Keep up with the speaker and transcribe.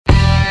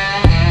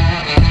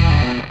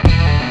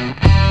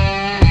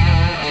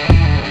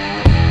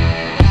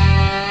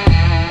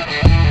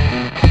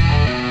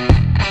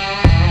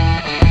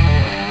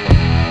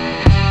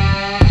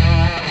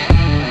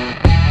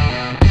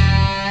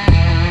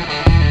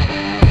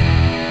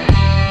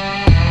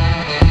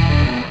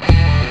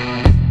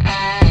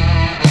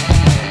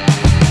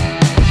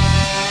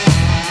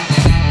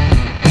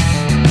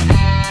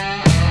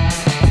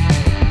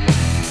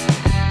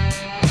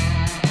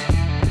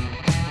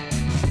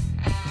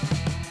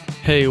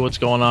Hey, what's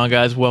going on,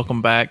 guys?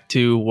 Welcome back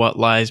to What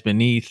Lies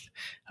Beneath.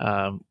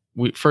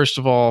 First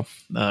of all,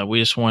 we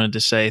just wanted to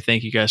say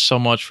thank you guys so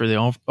much for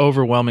the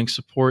overwhelming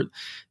support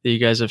that you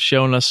guys have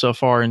shown us so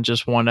far in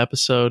just one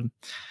episode.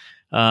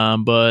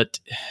 But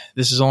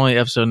this is only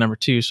episode number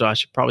 2, so I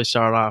should probably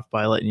start off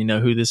by letting you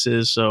know who this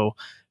is. So,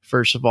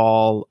 first of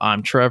all,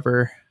 I'm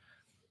Trevor.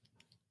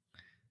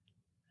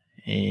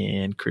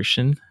 And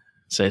Christian,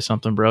 say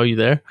something, bro. You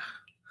there?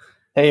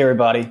 Hey,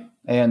 everybody.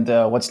 And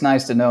what's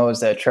nice to know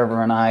is that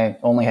Trevor and I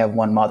only have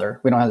one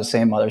mother. We don't have the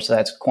same mother, so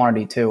that's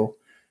quantity 2.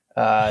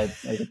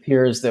 It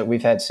appears that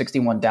we've had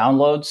 61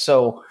 downloads.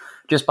 So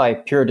just by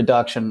pure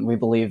deduction, we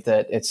believe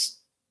that it's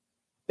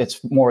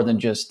more than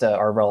just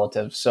our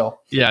relatives. So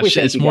yeah,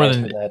 it's more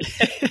than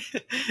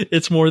that.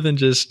 It's more than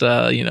just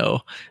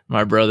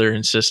my brother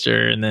and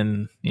sister, and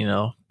then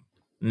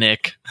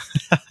Nick.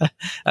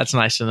 That's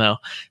nice to know.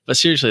 But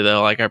seriously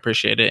though, I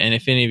appreciate it. And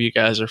if any of you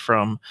guys are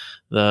from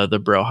the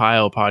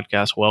Brohio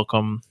podcast,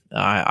 welcome.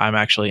 I'm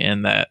actually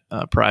in that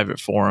private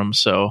forum,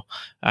 so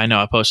I know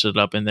I posted it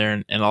up in there,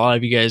 and a lot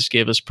of you guys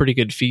gave us pretty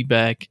good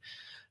feedback.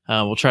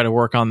 We'll try to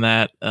work on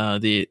that.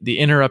 The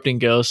interrupting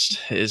ghost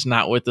is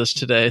not with us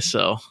today,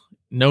 so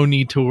no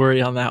need to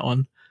worry on that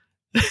one.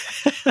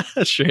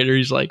 Schrader,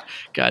 he's like,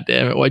 God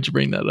damn it, why'd you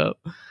bring that up?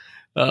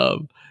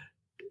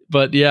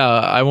 But yeah,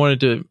 I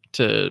wanted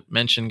to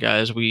mention,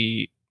 guys,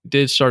 we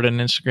did start an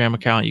Instagram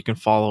account. You can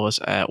follow us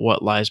at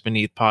What Lies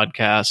Beneath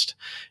Podcast.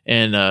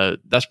 And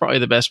that's probably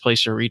the best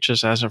place to reach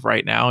us as of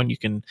right now. And you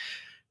can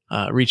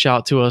reach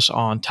out to us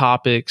on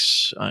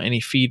topics, any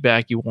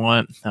feedback you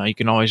want. You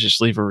can always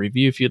just leave a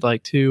review if you'd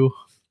like to.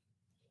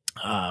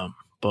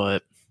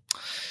 But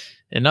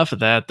enough of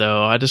that,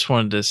 though. I just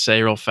wanted to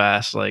say real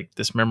fast,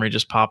 this memory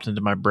just popped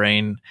into my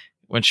brain.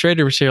 When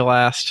Schrader was here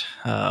last,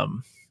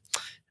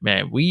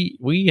 man,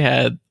 we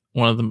had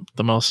one of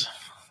the most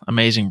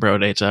amazing bro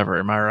dates ever.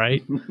 Am I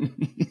right?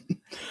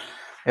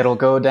 It'll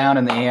go down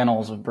in the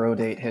annals of bro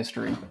date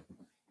history.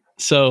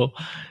 So,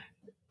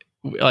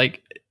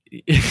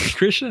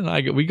 Christian and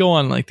I, we go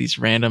on these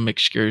random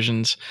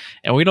excursions,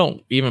 and we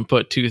don't even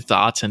put 2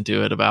 thoughts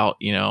into it about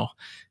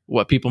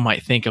what people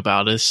might think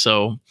about us.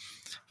 So,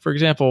 for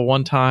example,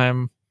 one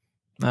time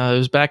it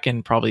was back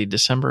in probably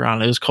December.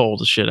 It was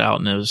cold as shit out,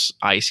 and it was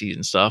icy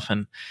and stuff,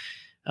 and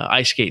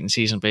ice skating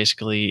season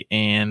basically.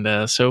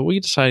 And so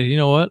we decided, you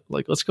know what,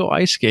 let's go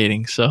ice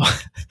skating. So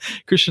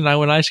Christian and I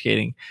went ice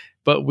skating,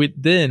 but we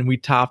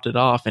topped it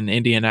off in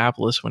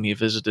Indianapolis when he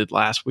visited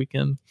last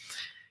weekend.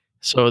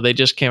 So they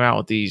just came out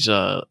with these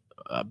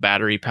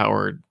battery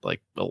powered,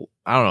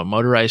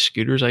 motorized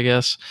scooters, I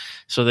guess.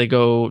 So they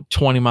go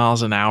 20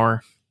 miles an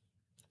hour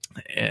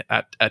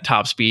at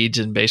top speeds,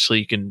 and basically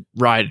you can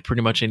ride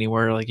pretty much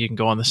anywhere. You can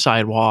go on the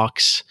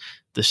sidewalks,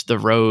 the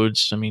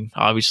roads. I mean,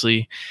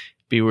 obviously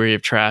be wary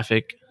of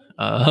traffic.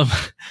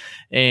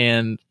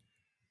 And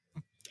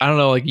I don't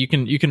know, you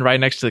can ride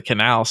next to the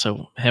canal.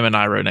 So him and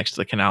I rode next to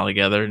the canal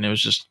together, and it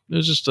was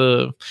just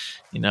a,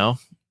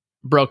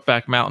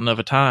 Brokeback Mountain of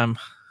a time.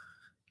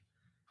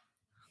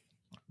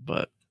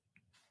 But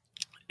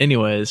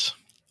anyways,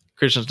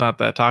 Christian's not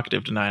that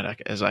talkative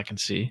tonight, as I can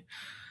see.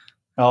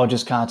 Oh,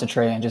 just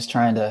concentrating, just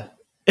trying to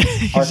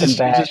harken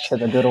back to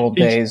the good old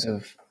days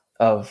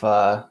of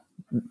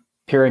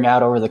peering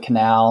out over the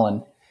canal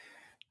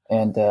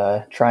and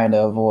trying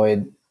to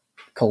avoid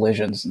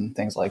collisions and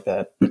things like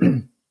that.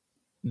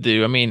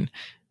 Dude, I mean,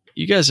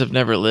 you guys have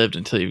never lived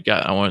until you've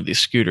got on one of these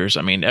scooters.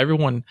 I mean,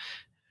 everyone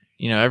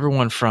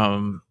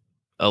from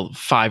a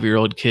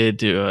 5-year-old kid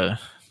to a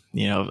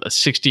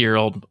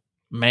 60-year-old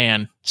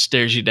man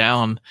stares you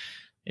down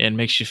and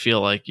makes you feel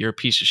like you're a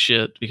piece of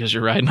shit because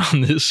you're riding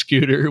on this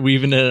scooter,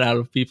 weaving in and out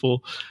of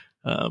people.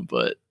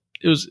 But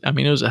it was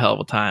a hell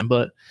of a time.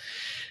 But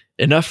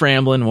enough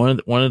rambling.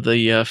 One of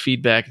the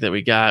feedback that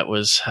we got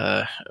was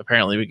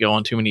apparently we go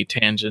on too many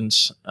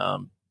tangents,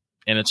 and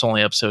it's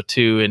only episode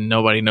 2, and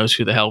nobody knows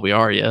who the hell we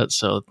are yet,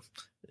 so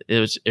it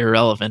was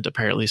irrelevant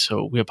apparently.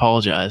 So we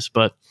apologize.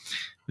 But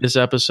this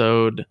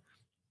episode,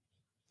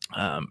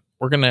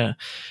 we're gonna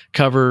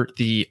cover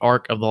the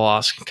Ark of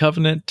the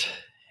Covenant,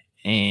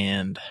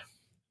 and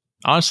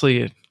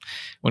honestly,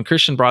 when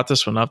Christian brought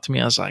this one up to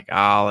me, I was like,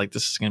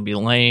 this is gonna be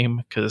lame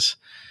because.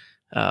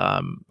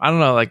 I don't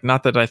know,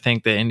 not that I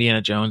think that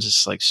Indiana Jones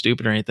is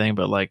stupid or anything,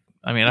 but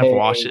I've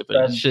watched it, but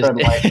it's just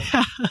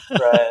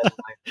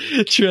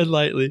tread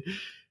lightly.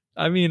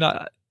 I mean,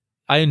 I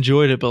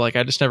enjoyed it, but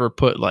I just never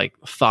put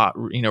thought,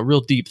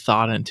 real deep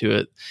thought into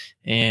it.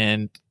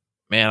 And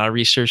man, I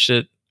researched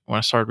it. When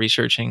I started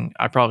researching,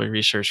 I probably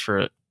researched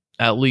for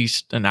at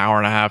least an hour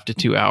and a half to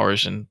 2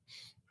 hours. And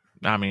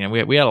I mean,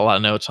 we had a lot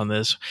of notes on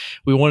this.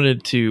 We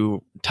wanted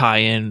to tie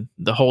in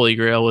the Holy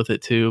Grail with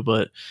it too,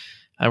 but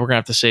we're going to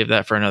have to save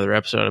that for another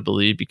episode, I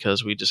believe,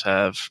 because we just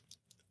have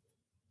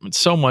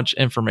so much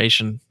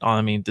information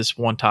on, this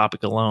one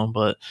topic alone.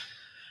 But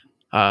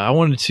I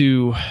wanted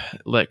to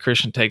let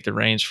Christian take the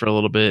reins for a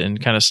little bit and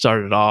kind of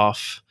start it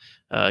off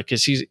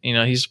because he's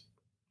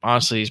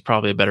honestly, he's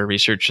probably a better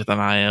researcher than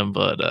I am.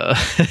 But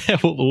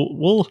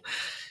we'll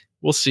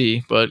we'll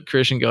see. But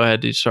Christian, go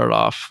ahead to start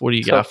off. What do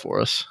you got for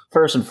us?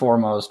 First and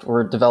foremost,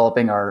 we're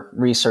developing our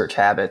research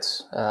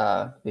habits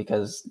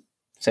because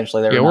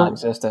essentially they were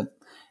non-existent.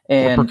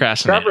 And we're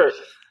procrastinating.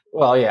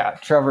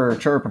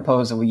 Trevor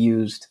proposed that we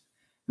used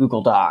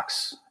Google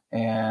Docs,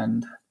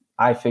 and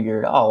I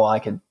figured, I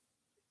could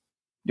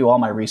do all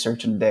my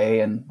research in a day.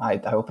 And I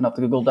opened up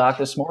the Google Doc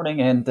this morning,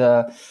 and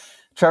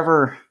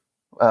Trevor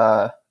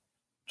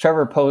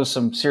posed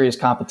some serious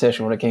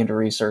competition when it came to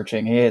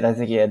researching. I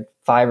think he had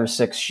 5 or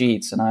 6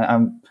 sheets, and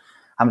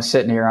I'm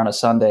sitting here on a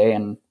Sunday,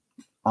 and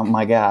oh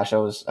my gosh, I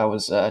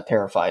was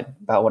terrified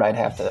about what I'd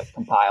have to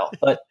compile.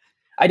 But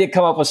I did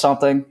come up with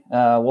something.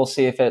 We'll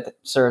see if it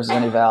serves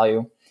any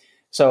value.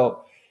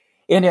 So,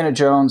 Indiana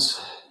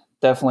Jones,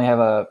 definitely have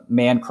a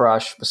man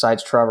crush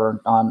besides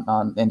Trevor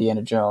on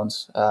Indiana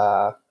Jones.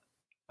 I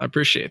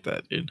appreciate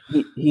that, dude.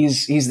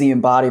 He's the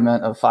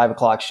embodiment of 5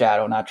 o'clock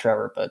shadow, not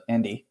Trevor, but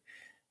Indy.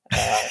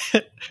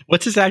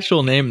 What's his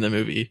actual name in the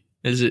movie?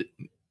 Is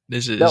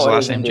his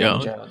last name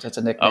Jones? It's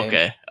a nickname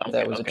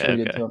that was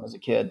attributed to him as a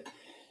kid.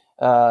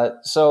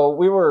 So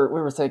we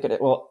were thinking,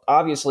 well,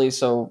 obviously,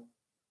 so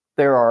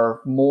there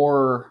are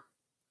more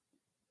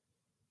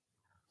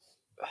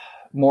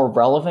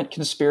relevant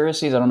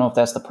conspiracies. I don't know if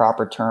that's the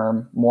proper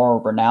term,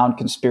 more renowned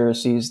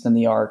conspiracies than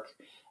the Ark.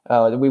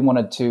 We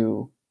wanted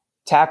to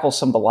tackle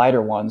some of the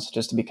lighter ones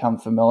just to become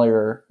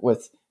familiar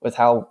with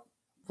how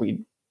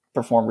we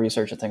perform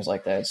research and things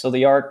like that. So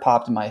the Ark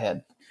popped in my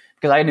head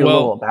because I knew a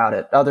little about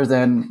it other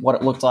than what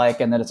it looked like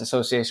and then its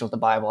association with the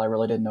Bible. I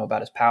really didn't know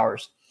about its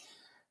powers.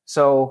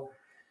 So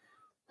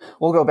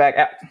we'll go back.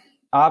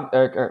 What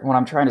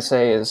I'm trying to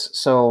say is,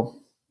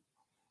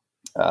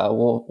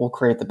 we'll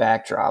create the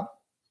backdrop.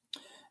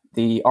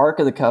 The Ark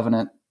of the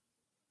Covenant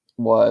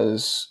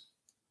was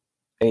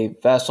a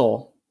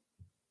vessel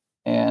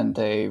and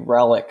a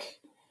relic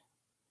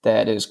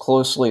that is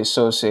closely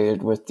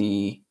associated with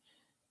the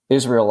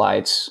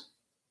Israelites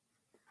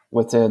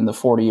within the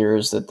 40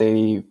 years that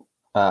they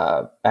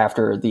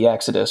after the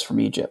Exodus from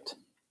Egypt.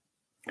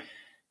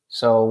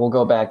 So we'll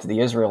go back to the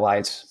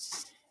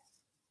Israelites.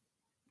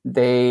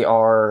 They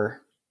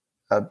are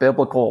a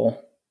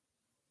biblical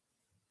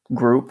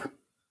group,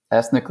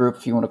 ethnic group,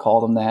 if you want to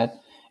call them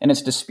that, and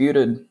it's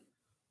disputed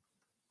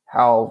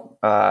how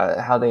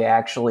they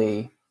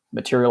actually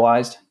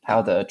materialized,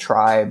 how the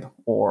tribe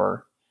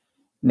or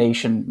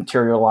nation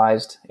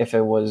materialized, if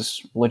it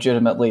was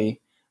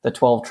legitimately the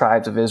 12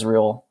 tribes of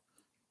Israel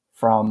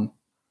from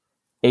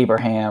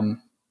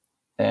Abraham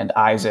and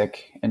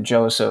Isaac and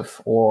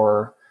Joseph,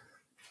 or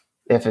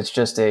if it's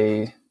just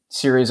a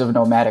series of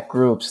nomadic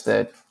groups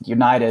that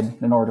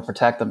united in order to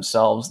protect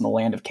themselves in the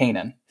land of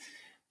Canaan.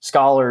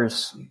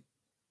 Scholars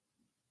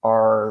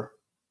are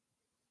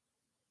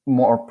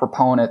much more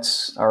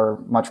proponents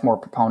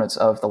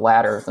of the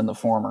latter than the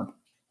former.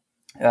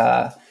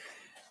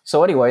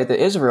 So anyway,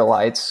 the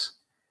Israelites,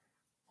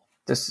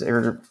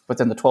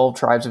 within the 12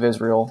 tribes of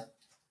Israel,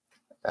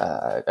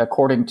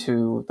 according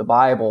to the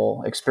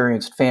Bible,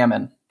 experienced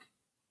famine.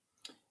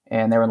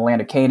 And they're in the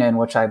land of Canaan,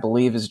 which I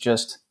believe is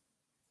just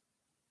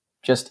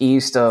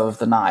east of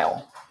the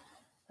Nile,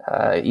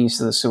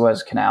 east of the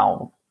Suez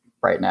Canal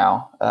right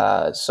now.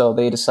 So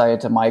they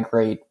decided to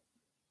migrate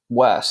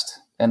west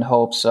in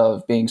hopes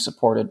of being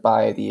supported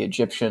by the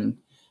Egyptian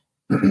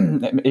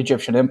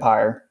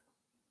Empire.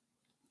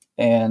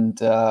 And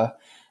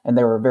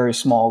they were a very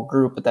small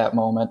group at that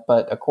moment.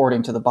 But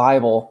according to the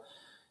Bible,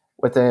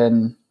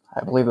 within,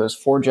 I believe it was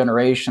 4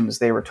 generations,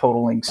 they were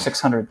totaling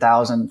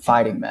 600,000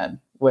 fighting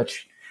men,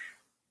 which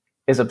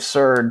is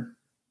absurd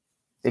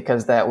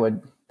because that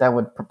would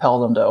propel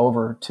them to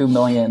over 2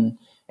 million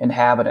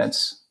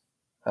inhabitants,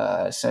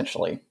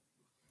 essentially.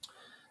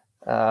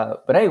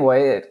 But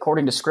anyway,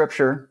 according to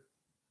Scripture,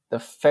 the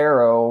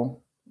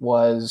Pharaoh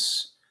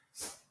was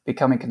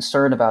becoming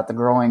concerned about the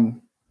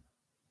growing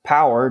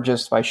power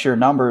just by sheer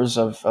numbers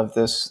of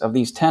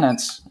these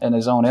tenants in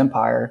his own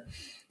empire,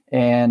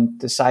 and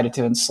decided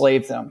to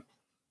enslave them.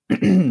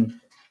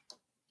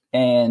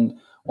 And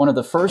one of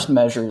the first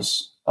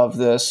measures of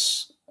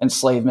this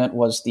enslavement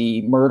was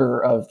the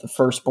murder of the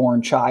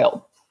firstborn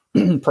child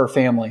per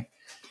family,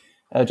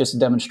 just to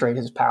demonstrate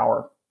his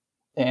power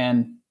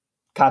and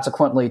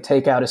consequently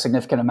take out a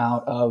significant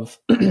amount of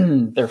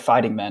their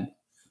fighting men.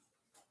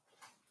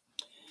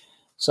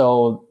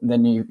 So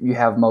then you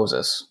have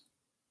Moses.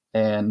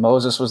 And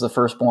Moses was the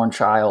firstborn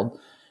child.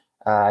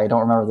 I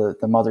don't remember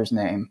the mother's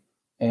name.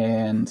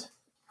 And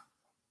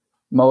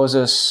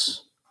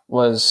Moses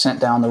was sent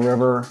down the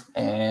river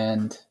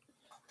and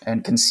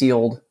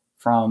concealed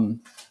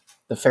from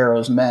the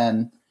Pharaoh's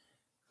men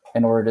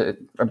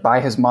by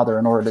his mother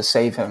in order to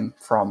save him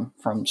from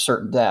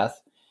certain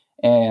death.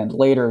 And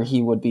later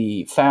he would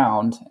be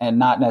found, and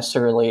not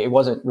necessarily, it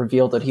wasn't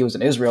revealed that he was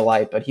an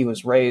Israelite, but he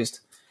was raised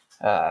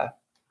in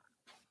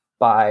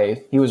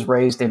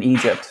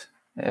Egypt.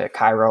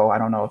 Cairo, I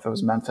don't know if it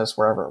was Memphis,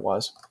 wherever it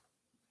was.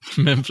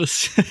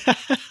 Memphis?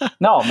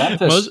 No,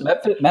 Memphis.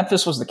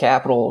 Memphis was the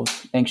capital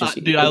of ancient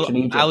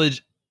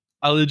Egypt.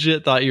 I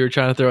legit thought you were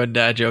trying to throw a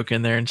dad joke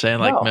in there and saying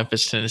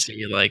Memphis,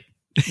 Tennessee,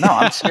 No,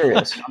 I'm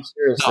serious. I'm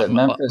serious No, that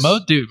Memphis.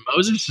 dude,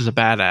 Moses is a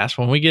badass.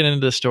 When we get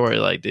into the story,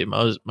 like, dude,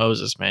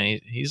 Moses, man,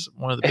 he's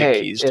one of the big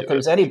Hey, keys to if it.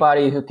 there's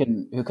anybody who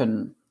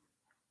can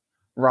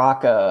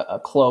rock a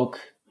cloak,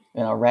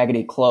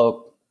 raggedy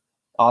cloak,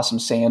 awesome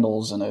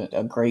sandals, and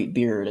a great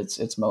beard,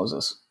 it's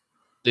Moses.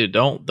 Dude,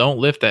 don't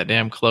lift that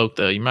damn cloak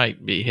though. You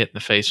might be hitting the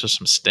face with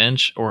some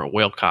stench or a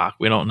whale cock.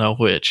 We don't know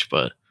which,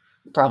 but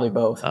Probably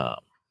both. uh,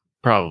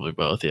 probably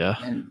both. Yeah.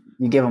 And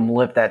you give them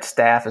lip, that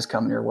staff is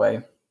coming your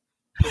way.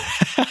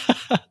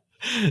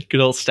 Good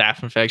old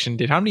staph infection,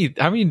 dude. How many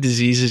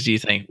diseases do you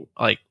think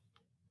like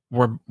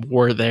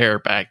were there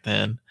back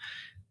then?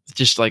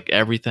 Just like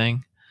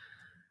everything.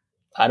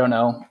 I don't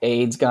know.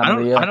 AIDS, I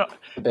gonorrhea, don't,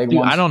 the big dude.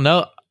 ones.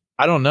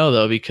 I don't know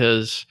though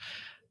because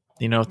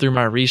through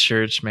my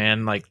research,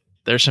 man, like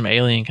there's some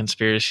alien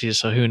conspiracies.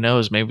 So who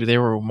knows? Maybe they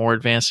were more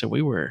advanced than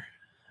we were.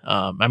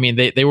 I mean,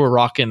 they were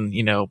rocking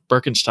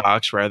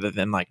Birkenstocks rather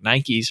than like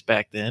Nikes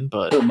back then.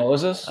 But Who,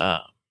 Moses?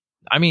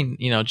 I mean,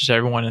 just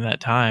everyone in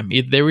that time,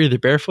 they were either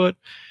barefoot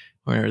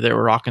or they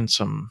were rocking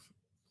some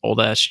old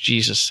ass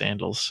Jesus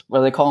sandals. What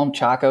do they call them?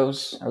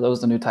 Chacos? Are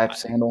those the new type of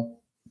sandal?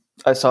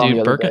 I saw them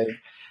the Dude, other day.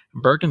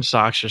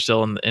 Birkenstocks are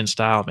still in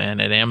style, man.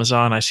 At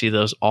Amazon, I see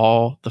those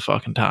all the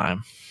fucking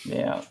time.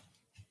 Yeah.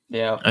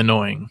 Yeah.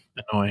 Annoying.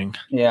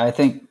 Yeah. I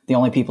think the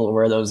only people who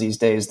wear those these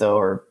days, though,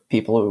 are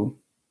people who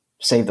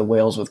save the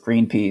whales with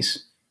Greenpeace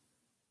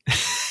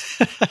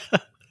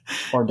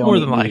or don't More eat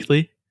than meat.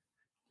 likely.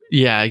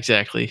 Yeah,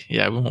 exactly.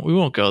 Yeah, we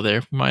won't go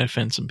there. We might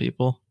offend some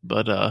people,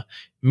 but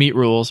meat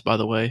rules, by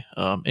the way.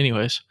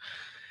 Anyways,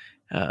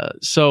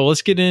 so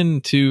let's get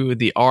into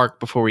the Ark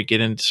before we get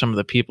into some of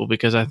the people,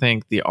 because I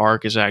think the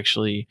Ark is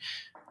actually.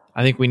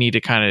 I think we need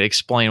to kind of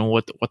explain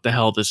what the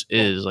hell this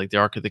is, like the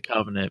Ark of the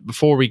Covenant,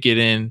 before we get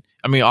in.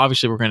 I mean,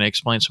 obviously, we're going to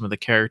explain some of the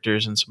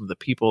characters and some of the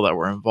people that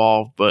were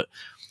involved, but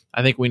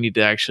I think we need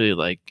to actually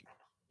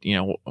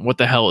what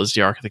the hell is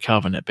the Ark of the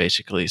Covenant,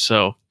 basically.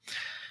 So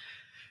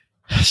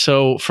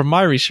from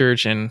my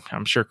research, and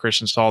I'm sure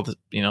Christian saw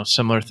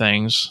similar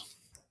things.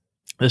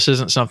 This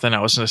isn't something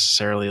that was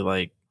necessarily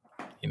like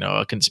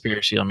a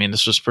conspiracy. I mean,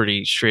 this was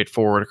pretty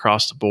straightforward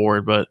across the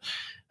board. But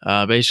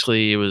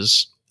basically, it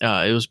was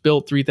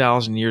built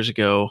 3,000 years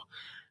ago.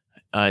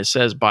 It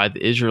says by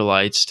the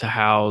Israelites to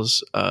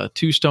house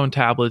two stone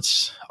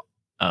tablets,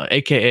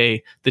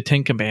 aka the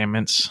Ten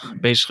Commandments,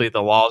 basically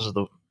the laws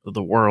of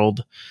the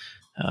world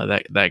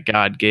that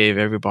God gave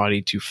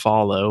everybody to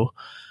follow.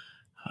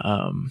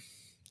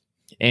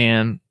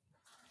 And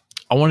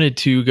I wanted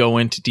to go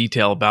into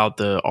detail about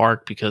the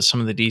Ark because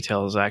some of the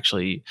details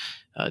actually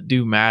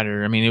do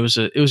matter. I mean, it was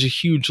a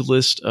huge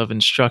list of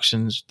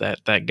instructions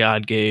that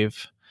God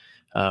gave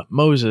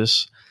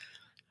Moses.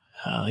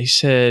 He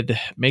said,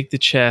 "Make the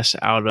chest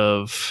out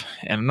of,"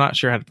 and I'm not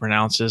sure how to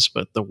pronounce this,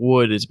 but the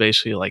wood is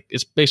basically like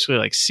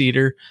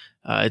cedar.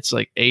 It's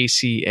like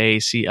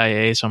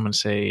ACACIA. So I'm gonna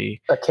say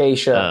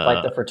Acacia,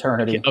 like the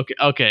fraternity.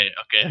 okay,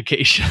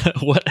 acacia.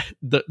 What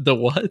the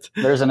what?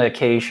 There's an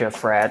acacia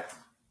frat.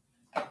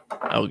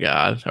 Oh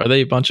God, are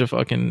they a bunch of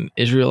fucking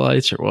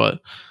Israelites or what?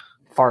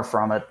 Far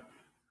from it.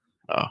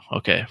 Oh,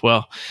 okay.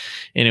 Well,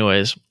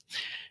 anyways,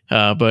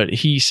 but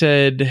he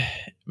said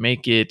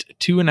make it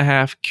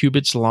 2.5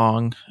 cubits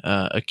long,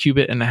 a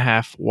cubit and a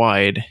half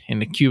wide,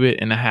 and a cubit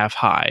and a half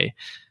high.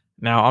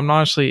 Now, I'm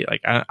honestly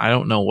like I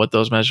don't know what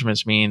those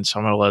measurements mean, so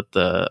I'm gonna let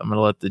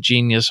the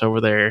genius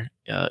over there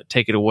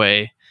take it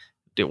away.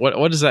 Dude,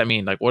 what does that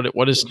mean? Like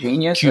what is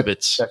Genius?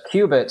 cubits? A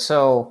cubit.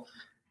 So,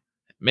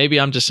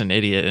 Maybe I'm just an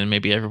idiot, and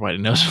maybe everybody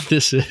knows what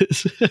this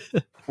is.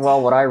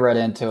 well, what I read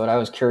into it, I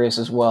was curious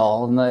as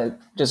well. And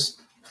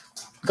just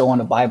going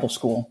to Bible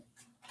school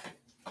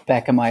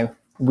back in my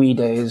wee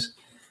days,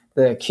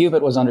 the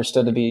cubit was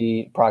understood to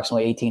be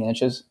approximately 18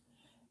 inches.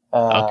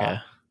 Okay.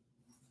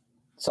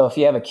 So if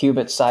you have a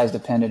cubit-sized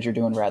appendage, you're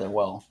doing rather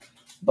well.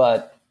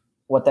 But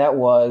what that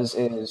was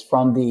is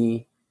from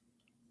the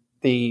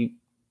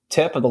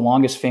tip of the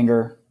longest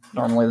finger,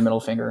 normally the middle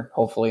finger,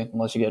 hopefully,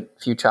 unless you get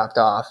a few chopped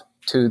off,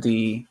 to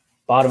the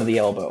bottom of the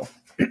elbow.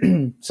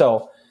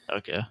 So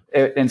Okay.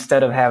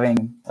 Instead of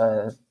having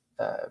a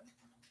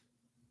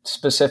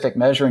specific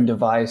measuring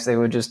device, they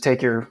would just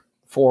take your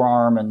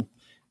forearm and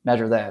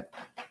measure that.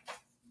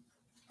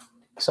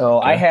 So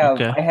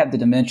Okay. I have the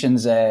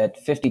dimensions at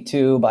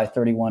 52 by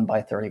 31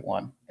 by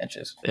 31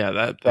 inches.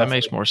 Yeah, that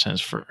makes more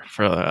sense for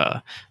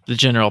the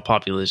general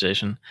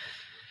population.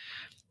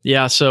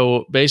 Yeah,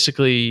 so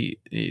basically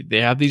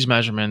they have these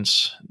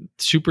measurements,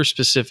 super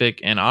specific,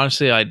 and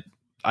honestly,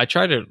 I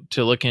tried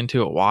to look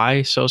into it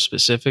why so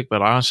specific,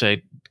 but honestly,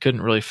 I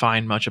couldn't really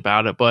find much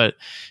about it. But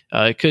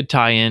it could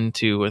tie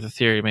into with a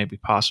theory, maybe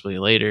possibly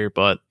later.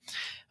 But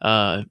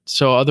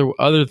so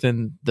other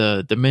than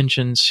the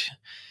dimensions,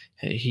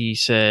 he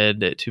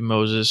said to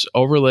Moses,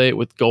 overlay it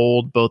with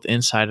gold both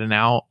inside and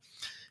out.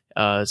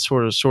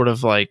 Sort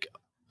of like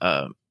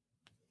kind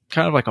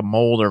of like a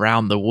mold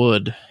around the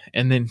wood,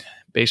 and then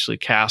basically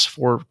cast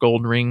 4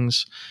 gold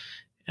rings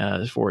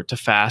for it to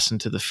fasten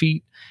to the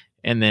feet,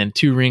 and then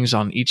 2 rings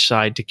on each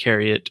side to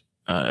carry it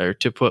or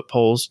to put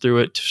poles through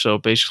it. So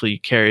basically, you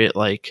carry it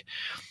like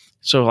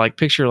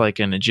picture like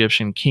an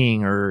Egyptian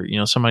king or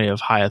somebody of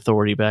high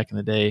authority back in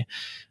the day.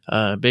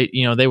 But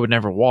they would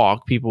never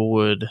walk. People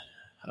would.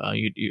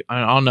 I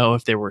don't know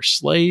if they were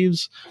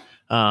slaves,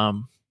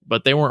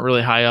 but they weren't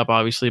really high up,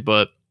 obviously.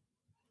 But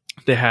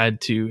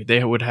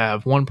they would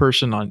have one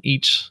person on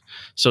each,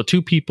 so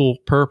two people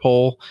per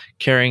pole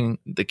carrying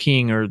the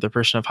king or the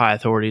person of high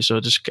authority.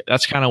 So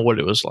that's kind of what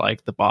it was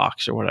like, the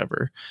box or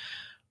whatever.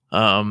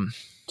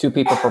 Two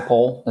people per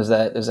pole, is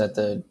that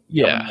the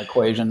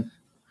equation?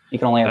 You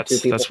can only have two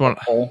people per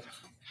pole.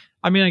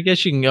 I mean, I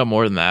guess you can go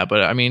more than that,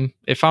 but I mean,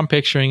 if I'm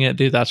picturing it,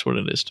 dude, that's what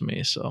it is to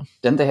me. So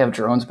didn't they have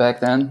drones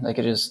back then? They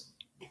could just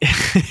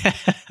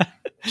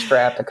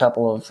strapped a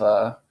couple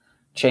of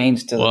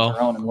chains to the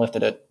drone and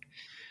lifted it.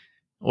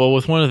 Well,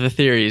 with one of the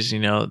theories,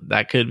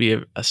 that could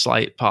be a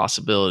slight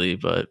possibility,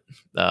 but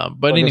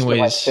anyways, get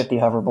like 50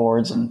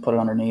 hoverboards and put it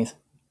underneath.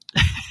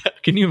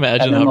 Can you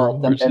imagine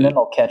hoverboards? And then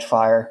they'll catch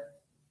fire,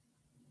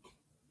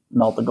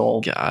 melt the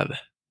gold. God,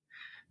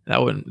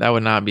 that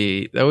wouldn't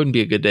be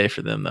a good day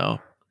for them, though.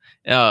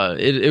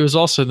 It was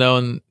also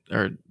known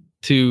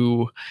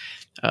to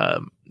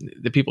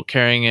the people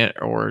carrying it,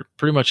 or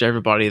pretty much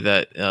everybody,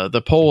 that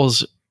the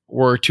poles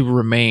were to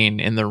remain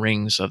in the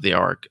rings of the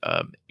ark.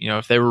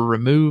 If they were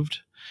removed,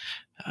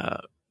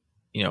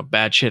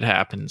 bad shit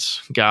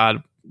happens.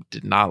 God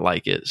did not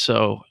like it.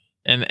 So,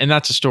 and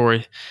that's a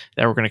story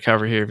that we're going to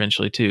cover here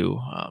eventually too.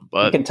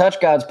 But you can touch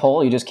God's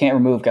pole, you just can't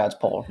remove God's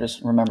pole.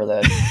 Just remember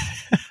that.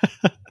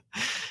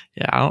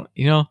 Yeah,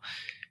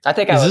 I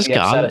think I would be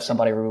upset if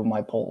somebody removed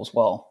my pole as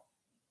well.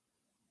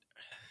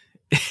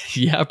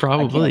 Yeah,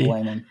 probably. I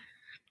can't blame him.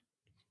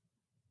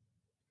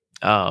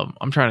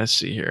 I'm trying to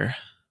see here.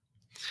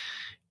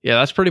 Yeah,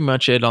 that's pretty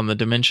much it on the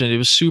dimension. It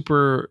was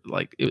super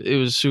it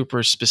was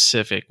super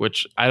specific,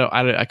 which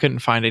I couldn't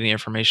find any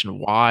information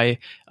why,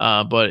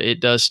 but it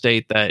does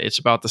state that it's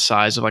about the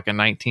size of like a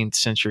 19th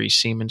century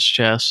seaman's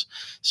chest.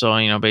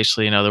 So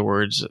basically, in other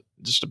words,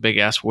 just a big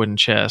ass wooden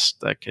chest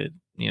that could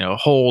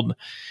hold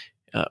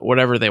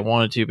whatever they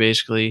wanted to,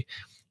 basically.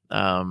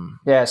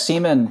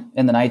 Seamen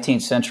in the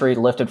 19th century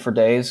lifted for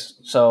days,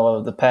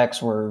 so the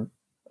pecs were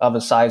of a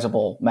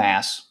sizable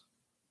mass.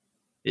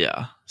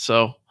 Yeah,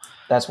 so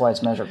that's why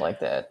it's measured like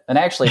that. And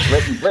actually,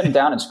 it's written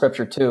down in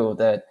scripture too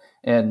that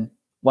in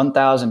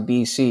 1000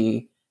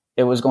 BC,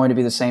 it was going to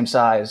be the same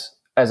size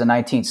as a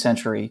 19th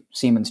century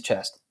seaman's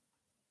chest.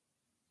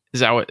 Is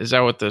that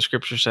what the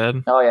scripture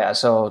said? Oh yeah,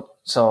 so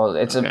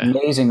it's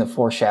amazing the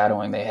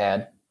foreshadowing they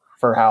had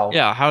for how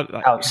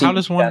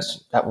does one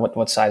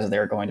what size they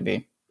are going to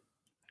be.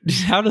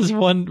 How does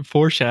one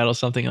foreshadow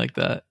something like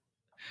that?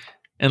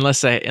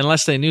 Unless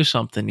they knew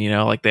something,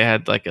 like they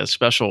had like a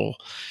special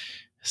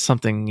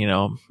something,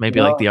 maybe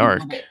like the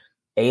Ark.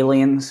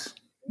 Aliens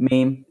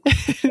meme.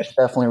 That's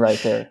definitely right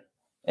there.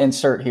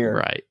 Insert here.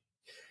 Right.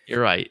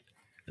 You're right.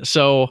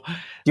 So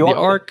the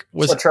Ark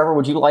was. So Trevor,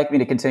 would you like me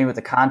to continue with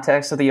the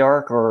context of the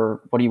Ark,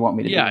 or what do you want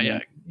me to do?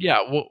 Yeah.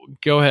 Well,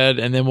 go ahead,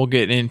 and then we'll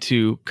get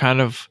into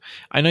kind of.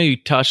 I know you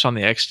touched on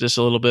the Exodus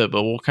a little bit,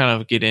 but we'll kind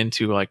of get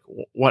into like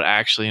what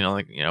actually,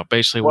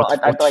 basically what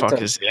the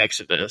fuck is the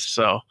Exodus.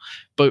 So,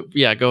 but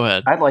yeah, go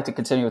ahead. I'd like to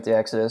continue with the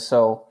Exodus.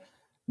 So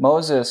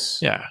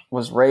Moses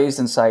was raised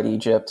inside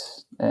Egypt,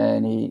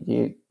 and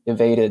he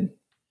evaded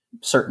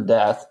certain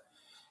death,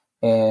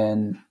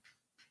 and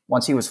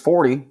once he was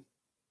 40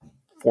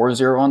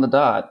 on the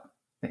dot,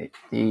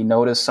 he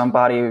noticed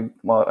somebody,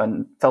 a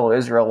fellow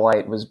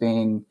Israelite, was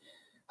being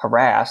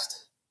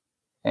harassed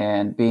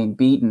and being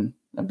beaten,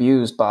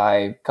 abused by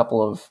a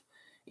couple of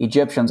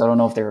Egyptians. I don't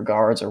know if they were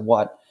guards or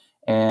what.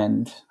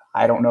 And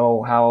I don't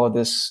know how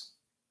this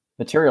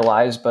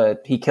materialized,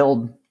 but he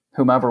killed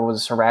whomever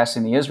was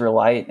harassing the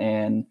Israelite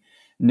and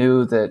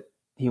knew that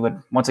he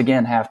would once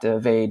again have to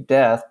evade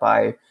death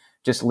by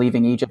just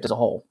leaving Egypt as a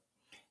whole.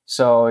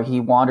 So he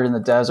wandered in the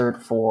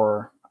desert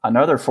for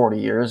another 40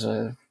 years.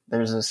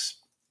 There's this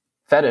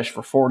fetish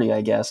for 40,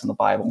 I guess, in the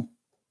Bible.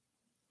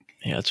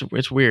 Yeah,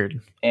 it's weird.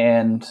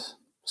 And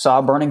saw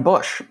a burning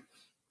bush.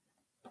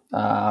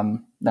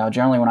 Now,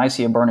 generally, when I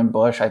see a burning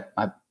bush,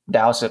 I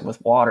douse it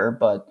with water.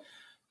 But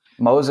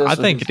Moses was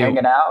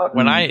hanging out.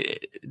 When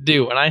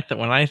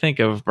I think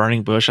of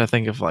burning bush, I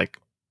think of like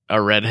a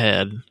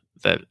redhead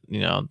that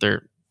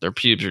their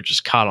pubes are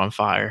just caught on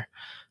fire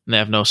and they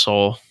have no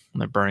soul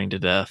and they're burning to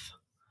death.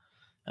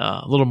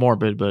 A little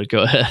morbid, but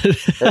go ahead.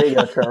 There you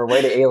go, Trevor.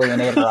 Way to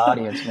alienate our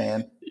audience,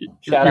 man.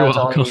 Shout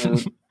out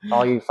to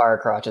all you fire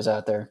crotches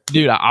out there.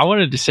 Dude, I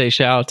wanted to say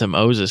shout out to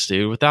Moses,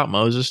 dude. Without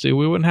Moses, dude,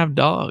 we wouldn't have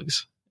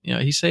dogs.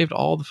 He saved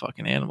all the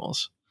fucking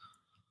animals.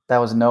 That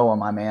was Noah,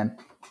 my man.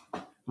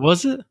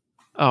 Was it?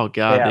 Oh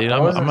God, dude.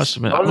 I must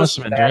have been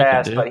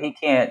drinking, dude. But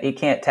he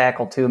can't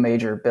tackle two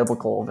major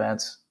biblical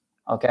events.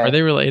 Okay. Are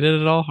they related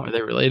at all? Are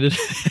they related?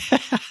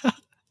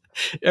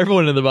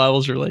 Everyone in the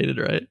Bible's related,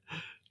 right?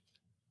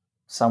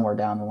 Somewhere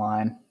down the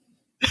line.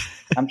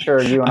 I'm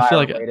sure you and I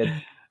are related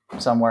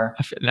somewhere.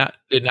 Now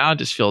I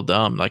just feel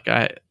dumb. Like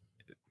I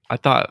I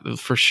thought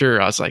for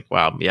sure, I was like,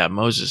 wow, yeah,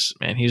 Moses,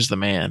 man, he's the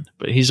man.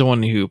 But he's the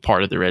one who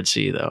parted the Red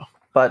Sea, though.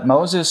 But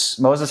Moses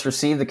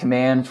received the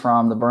command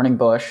from the burning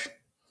bush.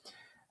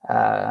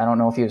 I don't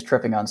know if he was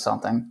tripping on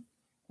something.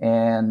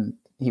 And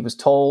he was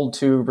told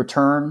to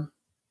return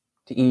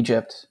to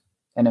Egypt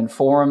and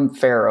inform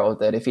Pharaoh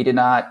that if he did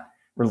not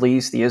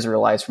release the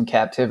Israelites from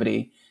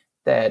captivity,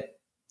 that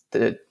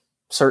the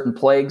certain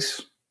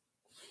plagues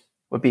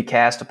would be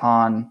cast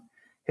upon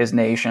his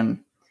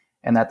nation,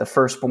 and that the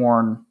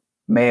firstborn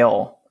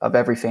male of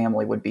every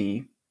family would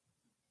be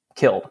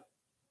killed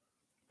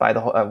by the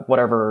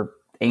whatever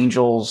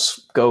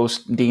angels,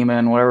 ghost,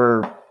 demon,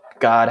 whatever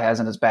God has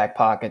in his back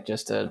pocket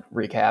just to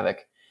wreak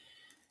havoc.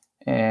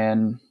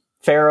 And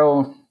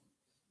Pharaoh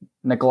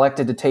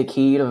neglected to take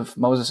heed of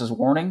Moses'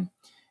 warning,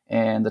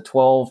 and the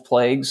 12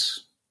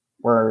 plagues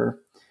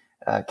were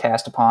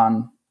cast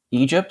upon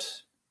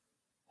Egypt.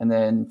 And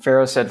then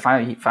Pharaoh said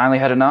he finally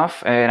had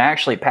enough. And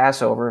actually,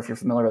 Passover, if you're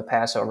familiar with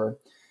Passover,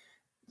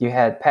 you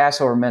had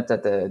Passover meant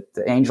that the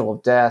angel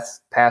of death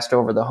passed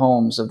over the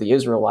homes of the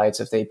Israelites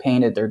if they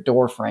painted their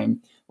door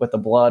frame with the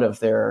blood of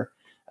their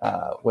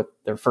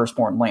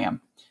firstborn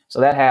lamb. So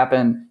that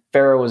happened.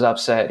 Pharaoh was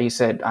upset. He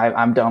said,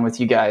 "I'm done with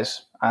you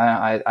guys.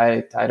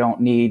 I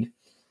don't need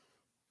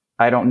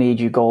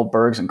you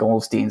Goldbergs and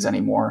Goldsteins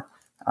anymore.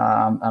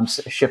 I'm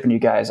shipping you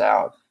guys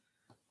out.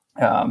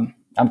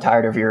 I'm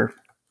tired of your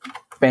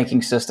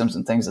banking systems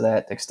and things of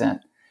that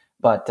extent."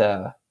 But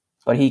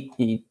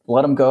he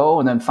let him go,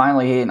 and then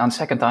finally, on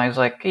second thought, he was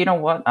like, "You know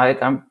what?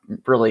 I'm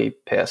really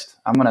pissed.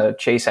 I'm going to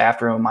chase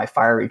after him in my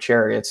fiery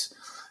chariots,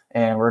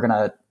 and we're going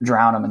to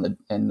drown him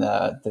in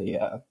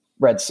the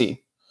Red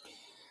Sea."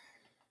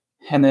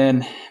 And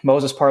then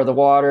Moses parted the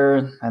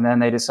water, and then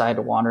they decided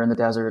to wander in the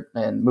desert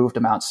and move to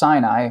Mount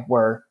Sinai,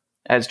 where,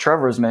 as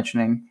Trevor was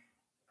mentioning,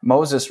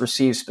 Moses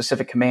received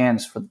specific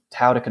commands for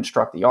how to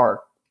construct the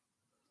ark.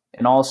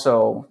 And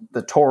also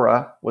the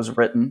Torah was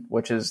written,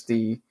 which is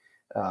the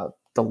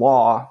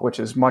law, which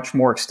is much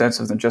more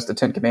extensive than just the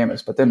Ten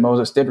Commandments. But then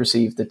Moses did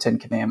receive the Ten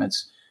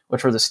Commandments,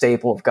 which were the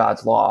staple of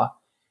God's law.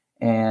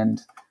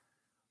 And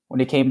when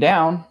he came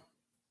down,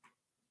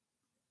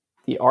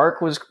 the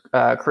ark was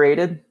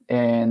created,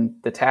 and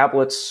the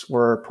tablets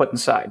were put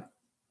inside.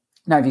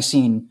 Now, if you've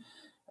seen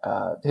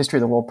History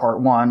of the World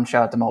Part 1,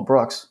 shout out to Mel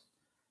Brooks,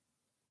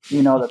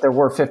 you know that there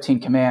were 15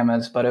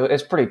 commandments, but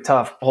it's pretty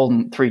tough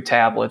holding 3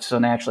 tablets, so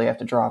naturally you have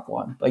to drop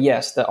one. But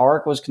yes, the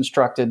ark was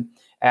constructed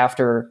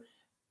after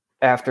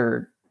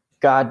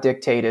God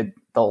dictated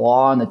the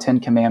law and the 10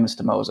 commandments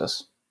to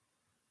Moses.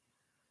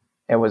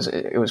 It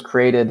was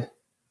created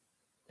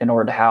in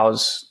order to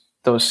house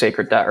those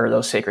sacred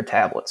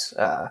tablets.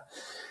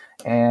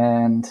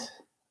 And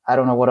I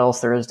don't know what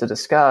else there is to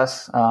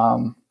discuss.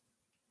 Well,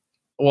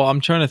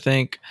 I'm trying to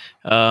think.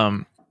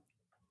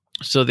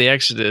 So the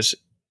Exodus,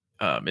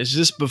 is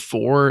this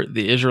before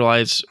the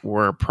Israelites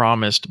were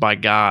promised by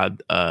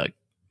God the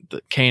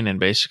Canaan,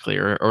 basically,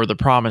 or the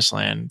Promised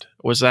Land?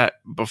 Was that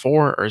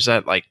before, or is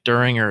that like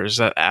during, or is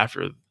that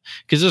after?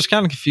 Because it was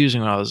kind of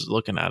confusing when I was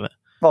looking at it.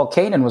 Well,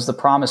 Canaan was the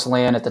Promised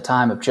Land at the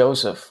time of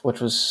Joseph,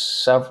 which was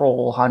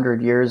several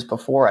hundred years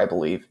before, I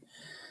believe.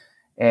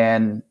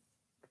 And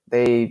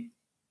they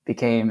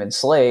became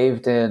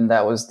enslaved, and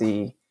that was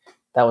the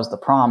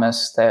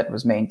promise that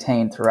was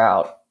maintained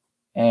throughout.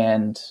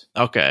 And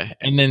okay,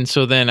 and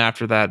then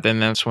after that, then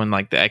that's when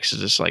like the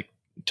Exodus like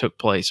took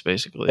place,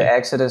 basically. The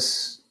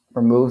Exodus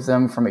removed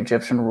them from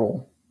Egyptian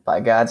rule by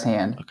God's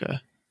hand. Okay.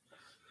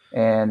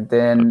 And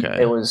then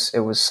it was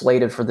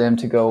slated for them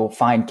to go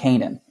find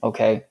Canaan.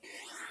 Okay.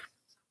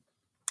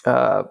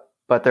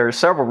 But there are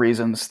several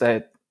reasons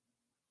that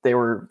they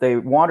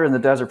wandered in the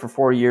desert for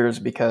 4 years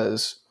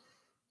because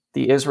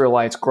the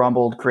Israelites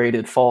grumbled,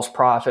 created false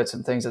prophets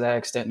and things of that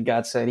extent. And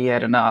God said he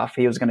had enough.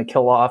 He was going to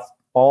kill off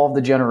all of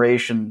the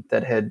generation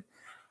that had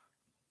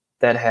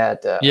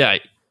yeah,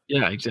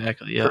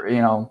 exactly.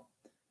 Yeah.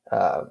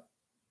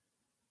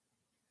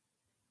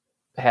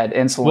 Had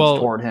insolence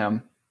toward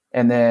him.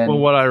 And then,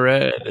 what I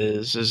read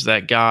is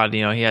that God,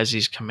 he has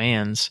these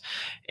commands,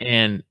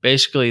 and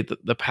basically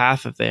the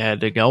path that they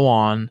had to go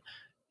on,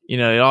 it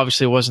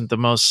obviously wasn't the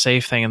most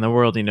safe thing in the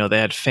world. They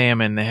had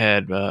famine, they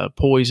had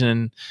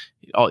poison,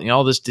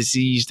 all this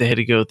disease they had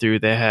to go through.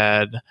 They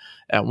had,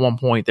 at one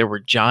point, there were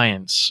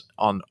giants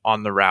on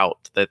the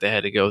route that they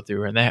had to go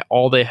through, and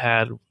all they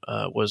had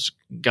was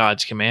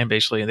God's command,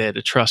 basically, and they had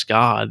to trust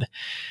God.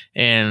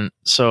 And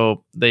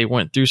so they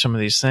went through some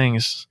of these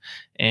things,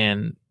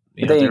 and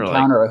did they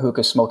encounter a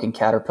hookah smoking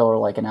caterpillar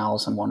like in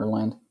Alice in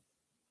Wonderland?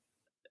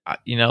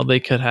 They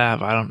could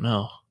have. I don't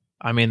know.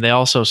 I mean, they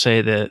also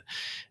say that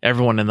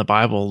everyone in the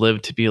Bible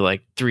lived to be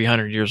like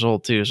 300 years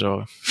old too.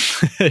 So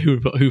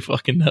who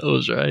fucking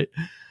knows, right?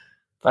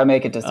 If I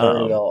make it to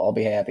 30, I'll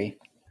be happy.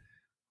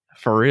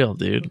 For real,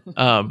 dude.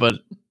 But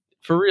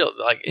for real,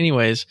 like,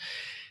 anyways.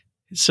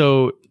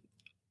 So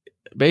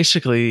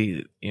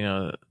basically,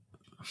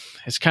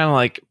 it's kind of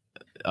like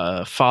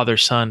a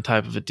father-son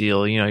type of a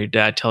deal. Your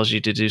dad tells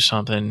you to do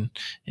something,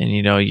 and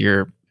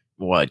you're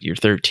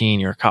 13,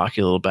 you're a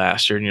cocky little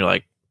bastard, and you're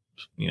like,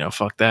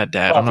 fuck that,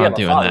 Dad. Well, I'm if you not have a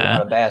doing father, you're not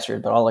that. a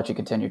bastard. But I'll let you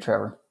continue,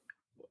 Trevor.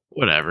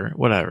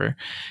 Whatever.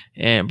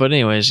 But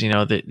anyways,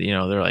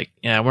 they're like,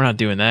 yeah, we're not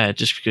doing that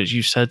just because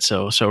you said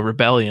so. So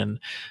rebellion,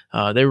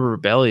 they were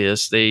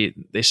rebellious. They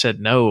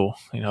said no.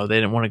 They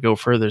didn't want to go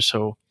further.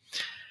 So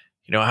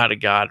how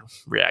did God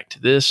react to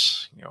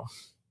this?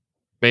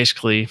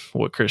 Basically,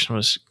 what Christian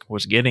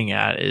was getting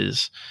at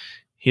is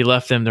he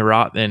left them to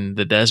rot in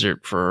the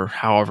desert for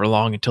however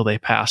long until they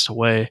passed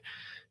away.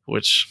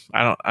 Which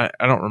I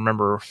don't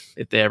remember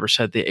if they ever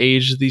said the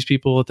age of these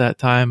people at that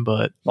time,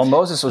 but Well,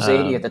 Moses was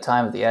 80 at the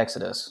time of the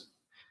Exodus.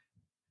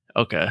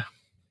 Okay.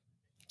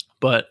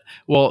 But,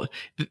 well,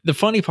 the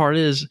funny part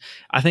is,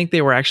 I think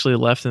they were actually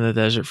left in the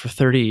desert for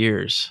 30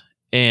 years.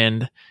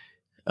 And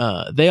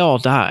they all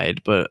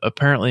died, but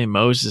apparently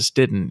Moses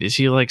didn't. Is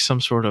he like some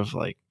sort of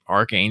like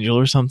archangel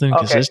or something?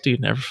 Because Okay. this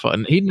dude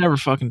he never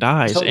fucking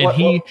dies. So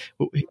And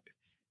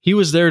he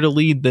was there to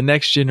lead the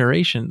next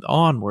generation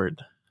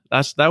onward.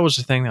 That was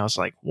the thing that I was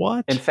like,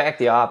 what? In fact,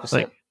 the opposite.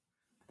 Like,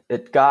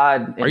 That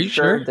God are you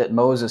sure? ensured that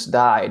Moses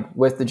died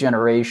with the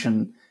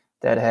generation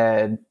that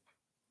had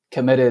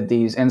committed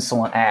these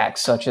insolent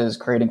acts, such as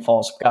creating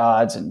false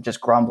gods and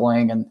just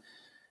grumbling,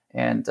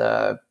 and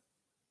there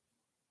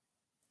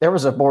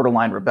was a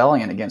borderline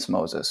rebellion against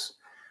Moses.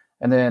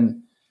 And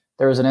then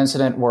there was an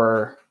incident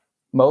where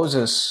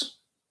Moses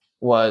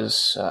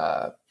was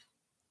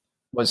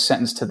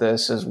sentenced to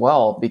this as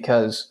well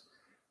because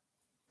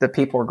the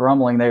people were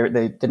grumbling.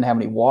 They didn't have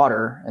any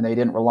water, and they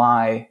didn't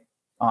rely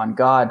on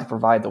God to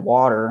provide the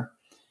water,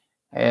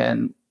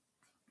 and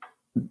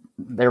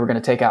they were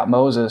going to take out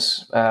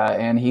Moses,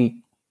 and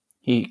he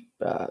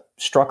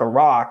struck a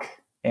rock,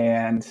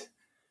 and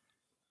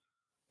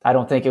I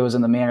don't think it was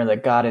in the manner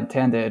that God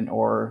intended,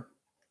 or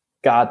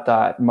God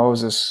thought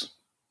Moses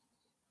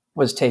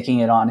was taking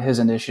it on his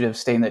initiative,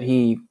 stating that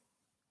he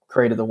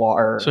created the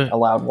water,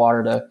 allowed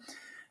water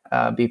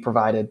to be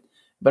provided.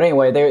 But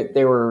anyway,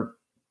 they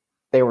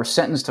were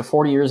sentenced to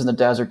 40 years in the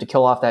desert to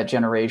kill off that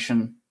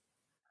generation,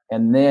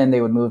 and then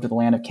they would move to the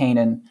land of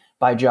Canaan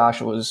by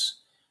Joshua's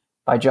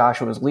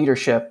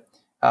leadership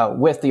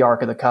with the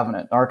Ark of the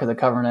Covenant. The Ark of the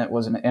Covenant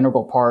was an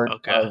integral part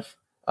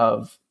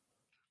of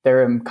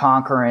their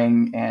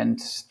conquering and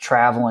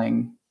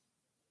traveling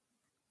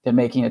and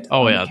making it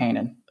to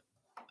Canaan.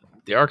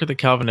 The Ark of the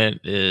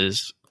Covenant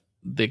is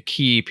the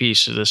key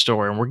piece of the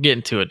story, and we're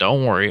getting to it.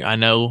 Don't worry. I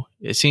know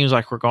it seems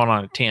like we're going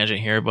on a tangent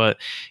here, but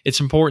it's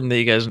important that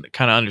you guys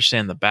kind of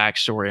understand the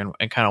backstory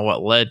and kind of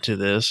what led to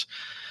this.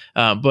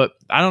 But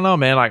I don't know,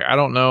 man. Like, I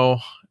don't know.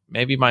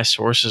 Maybe my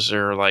sources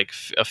are like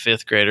a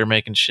fifth grader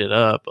making shit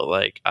up, but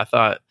like I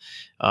thought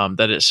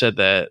that it said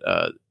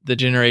that the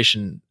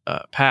generation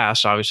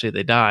passed. Obviously,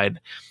 they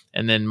died,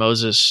 and then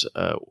Moses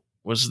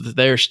was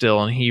there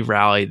still, and he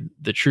rallied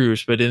the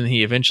troops. But then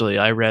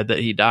I read that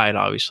he died,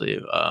 obviously.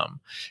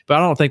 But I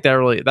don't think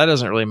that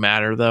doesn't really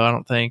matter, though. I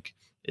don't think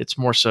it's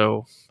more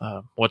so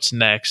what's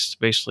next,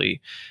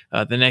 basically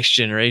the next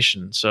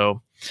generation.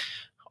 So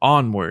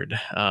onward,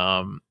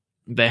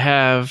 they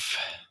have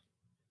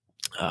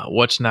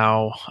what's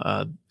now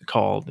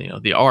called,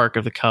 the Ark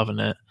of the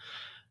Covenant.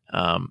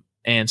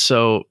 And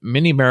so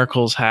many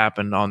miracles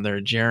happened on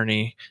their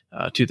journey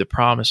to the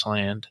Promised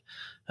Land.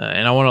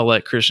 And I want to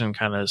let Christian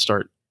kind of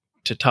start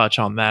to touch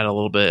on that a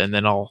little bit, and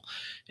then I'll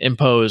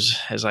impose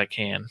as I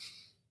can.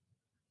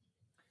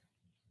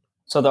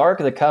 So the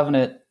Ark of the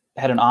Covenant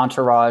had an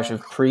entourage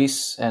of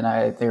priests,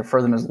 and they refer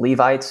to them as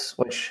Levites,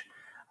 which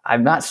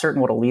I'm not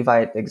certain what a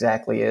Levite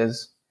exactly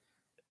is.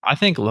 I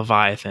think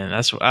Leviathan.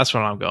 That's what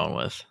I'm going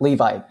with.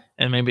 Levite,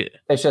 and maybe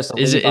it's just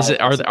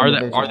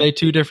are they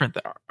two different?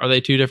 Are they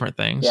two different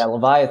things? Yeah,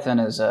 Leviathan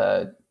is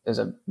a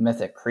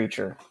mythic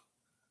creature.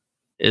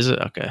 Is it?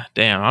 Okay.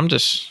 Damn, I'm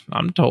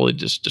totally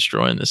just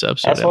destroying this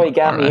episode. That's why you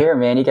got me here,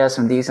 man. You got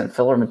some decent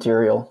filler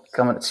material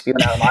coming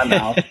spewing out of my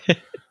mouth.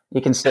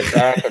 You can sit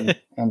back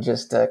and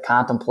just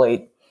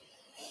contemplate.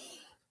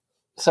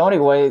 So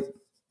anyway,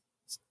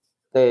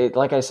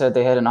 like I said,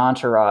 they had an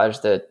entourage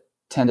that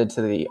tended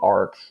to the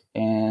ark,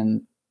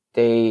 and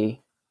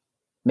they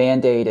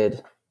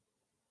mandated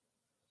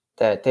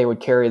that they would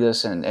carry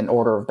this in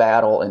order of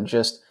battle and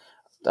just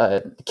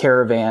the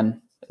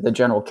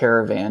general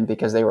caravan,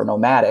 because they were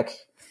nomadic.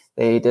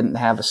 They didn't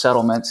have a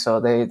settlement, so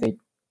they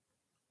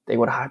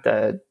would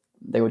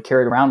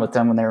carry it around with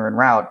them when they were en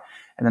route,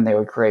 and then they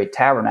would create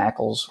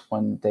tabernacles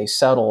when they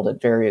settled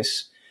at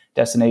various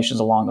destinations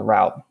along the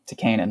route to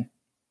Canaan.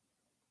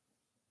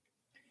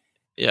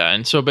 Yeah,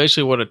 and so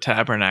basically what a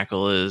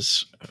tabernacle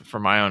is,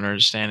 from my own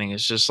understanding,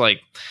 is just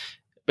like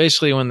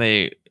basically when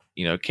they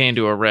came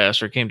to a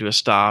rest or came to a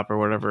stop or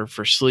whatever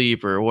for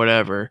sleep or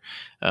whatever.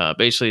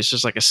 Basically, it's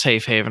just like a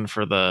safe haven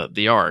for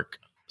the ark.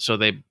 So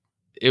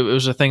it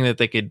was a thing that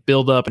they could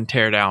build up and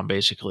tear down,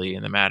 basically,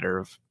 in the matter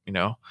of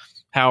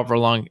however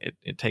long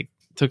it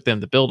took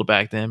them to build it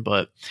back then.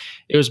 But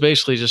it was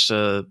basically just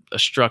a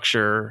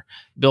structure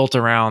built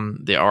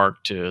around the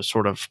ark to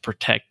sort of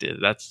protect it.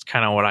 That's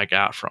kind of what I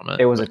got from it.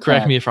 It was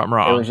correct me if I'm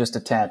wrong. It was just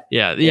a tent.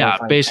 Yeah,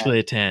 basically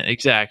a tent.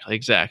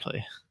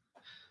 Exactly.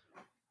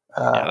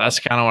 Yeah, that's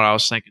kind of what I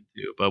was thinking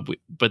too.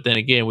 But then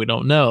again, we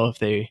don't know if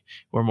they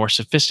were more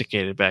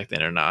sophisticated back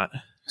then or not.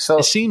 It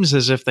So seems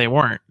as if they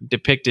weren't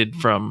depicted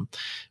from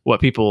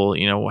what people,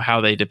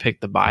 how they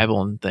depict the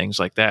Bible and things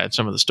like that,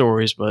 some of the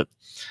stories. But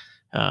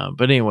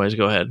anyways,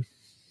 go ahead.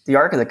 the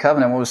Ark of the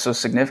Covenant, what was so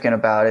significant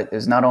about it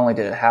is not only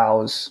did it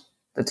house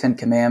the Ten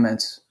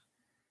Commandments,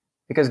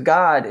 because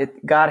God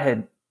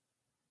had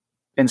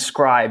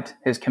inscribed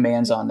his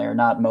commands on there,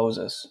 not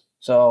Moses.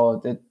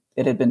 So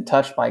it had been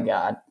touched by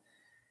God.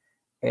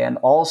 And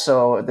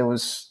also, there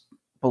was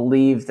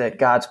believed that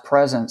God's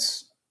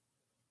presence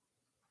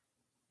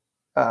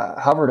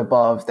hovered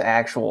above the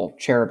actual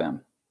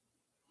cherubim.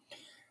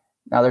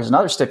 Now, there's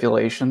another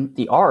stipulation.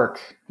 The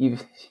ark,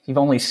 you've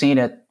only seen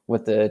it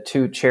with the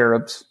two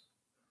cherubs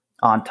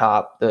on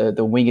top,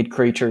 the winged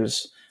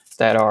creatures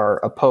that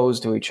are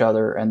opposed to each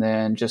other, and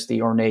then just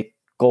the ornate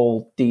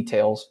gold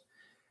details.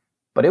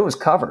 But it was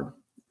covered.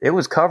 It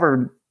was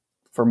covered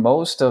for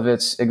most of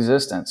its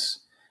existence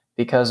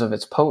because of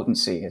its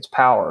potency, its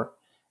power,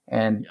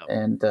 and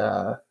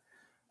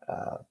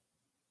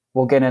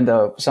we'll get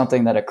into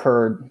something that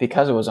occurred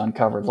because it was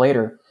uncovered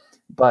later.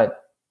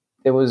 But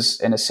it was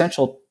an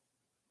essential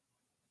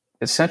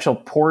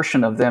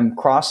portion of them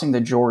crossing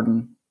the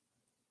Jordan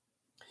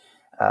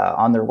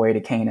on their way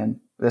to Canaan.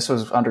 This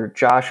was under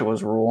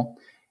Joshua's rule,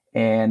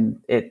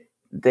 and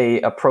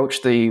they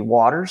approached the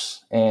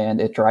waters, and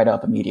it dried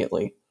up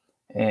immediately.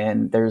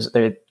 And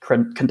they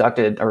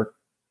conducted or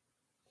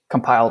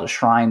compiled a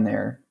shrine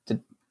there to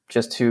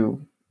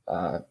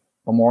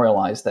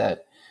memorialize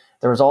that.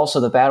 There was also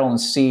the battle and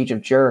siege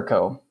of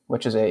Jericho,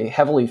 which is a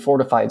heavily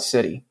fortified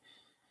city.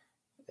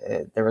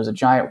 There was a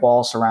giant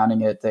wall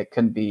surrounding it that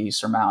couldn't be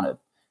surmounted.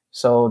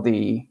 So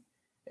the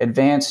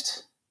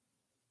advanced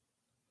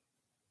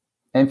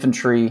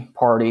infantry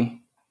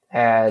party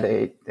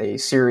had a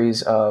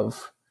series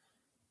of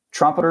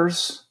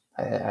trumpeters.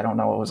 I don't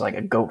know, it was like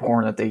a goat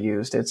horn that they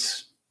used.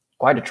 It's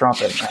quite a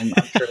trumpet. I'm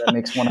not sure that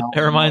makes one out.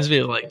 It reminds me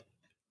of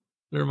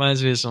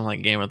some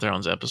like Game of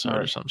Thrones episode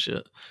or some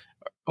shit.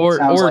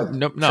 Sounds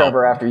like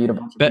Trevor after you eat a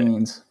bunch of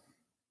beans.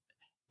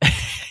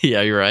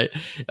 Yeah, you're right.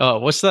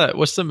 What's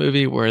the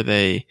movie where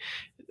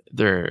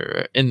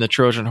they're in the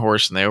Trojan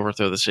horse and they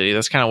overthrow the city?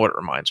 That's kind of what it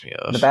reminds me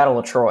of. The Battle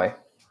of Troy.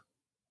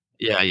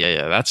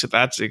 Yeah.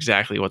 That's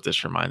exactly what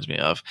this reminds me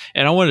of.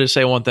 And I wanted to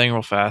say one thing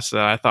real fast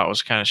that I thought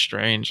was kind of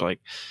strange. Like,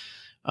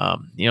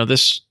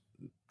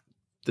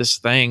 this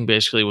thing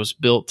basically was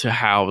built to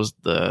house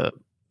the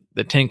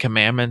Ten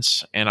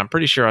Commandments, and I'm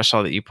pretty sure I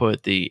saw that you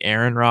put the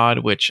Aaron rod,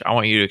 which I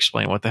want you to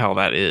explain what the hell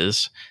that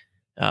is.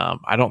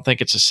 I don't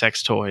think it's a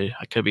sex toy.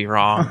 I could be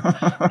wrong.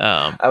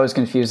 I was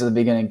confused at the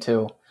beginning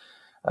too.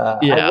 I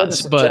wouldn't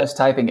suggest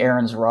typing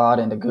Aaron's rod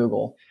into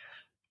Google.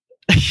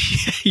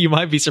 You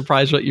might be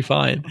surprised what you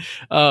find.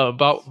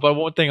 But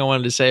one thing I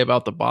wanted to say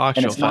about the box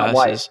and real it's not fast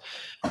white. is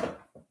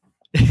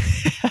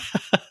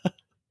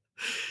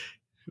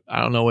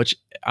I don't know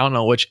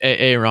which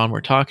Aaron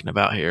we're talking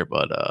about here,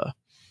 but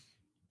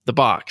the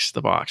box,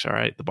 all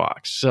right, the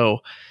box. So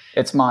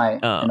it's in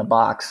a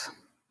box.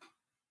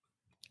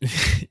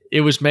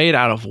 It was made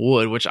out of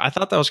wood, which I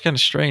thought that was kind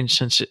of strange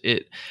since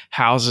it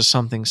houses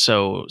something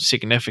so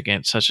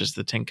significant, such as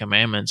the Ten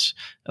Commandments,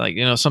 like,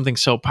 something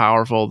so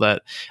powerful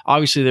that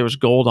obviously there was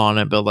gold on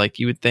it, but like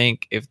you would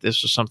think if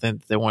this was something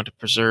that they wanted to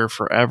preserve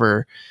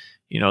forever,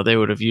 they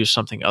would have used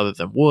something other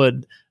than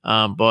wood.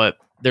 But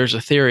there's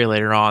a theory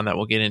later on that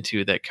we'll get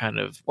into that kind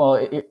of,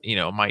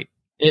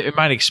 it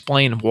might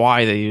explain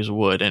why they use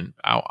wood, and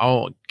I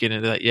won't get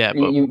into that yet.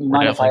 But you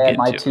mind if I add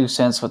my 2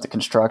 cents with the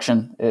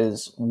construction?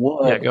 Is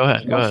wood? Yeah, go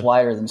ahead. Much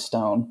lighter than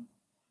stone,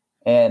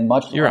 and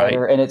much lighter.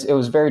 Right. And it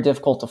was very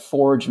difficult to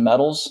forge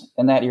metals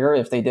in that era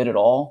if they did at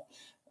all.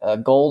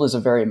 Gold is a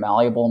very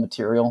malleable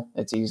material;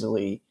 it's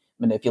easily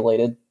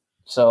manipulated.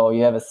 So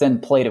you have a thin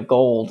plate of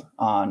gold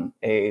on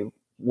a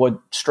wood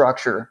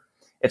structure;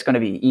 it's going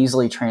to be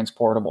easily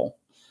transportable.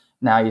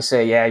 Now you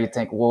say, you'd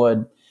think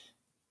wood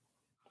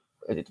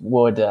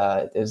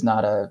is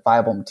not a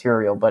viable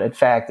material, but in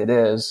fact it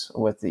is.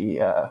 With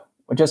the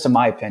just in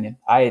my opinion,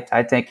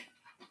 I think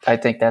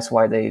that's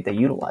why they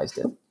utilized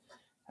it.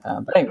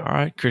 But anyway, all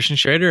right, Christian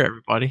Schrader,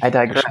 everybody. I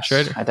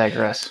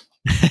digress.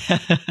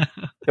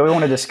 Do we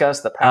want to discuss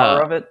the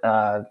power of it?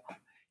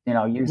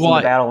 Using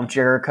the Battle of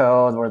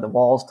Jericho, where the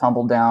walls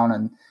tumbled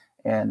down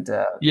and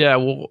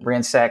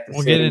ransacked the city.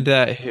 We'll get into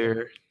that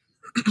here.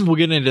 We'll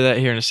get into that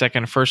here in a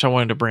second. First, I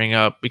wanted to bring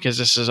up, because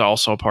this is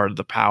also part of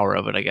the power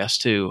of it, I guess,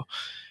 too.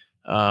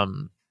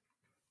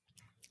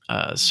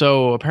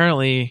 So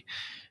apparently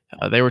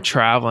they were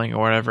traveling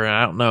or whatever, and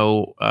I don't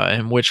know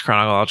in which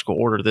chronological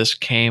order this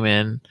came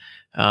in.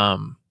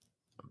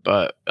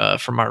 But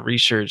from my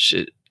research,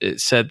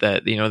 it said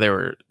that, they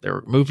were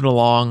moving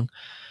along.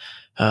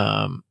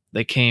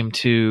 They came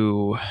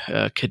to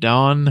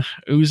Kedon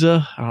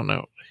Uzzah. I don't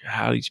know.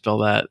 How do you spell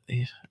that?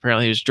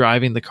 Apparently he was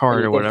driving the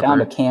cart or whatever. They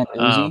found a canned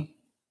Uzi?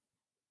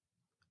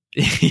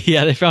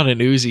 Yeah, they found an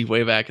Uzi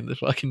way back in the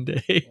fucking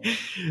day.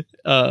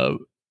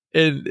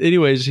 And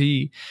anyways,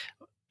 so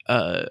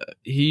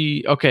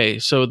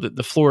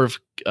the floor of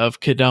of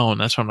Kidon.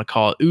 That's what I'm gonna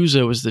call it.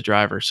 Uzzah was the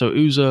driver. So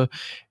Uzzah,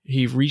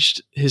 he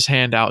reached his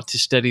hand out to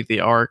steady the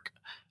ark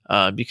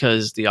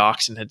because the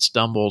oxen had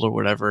stumbled or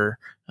whatever.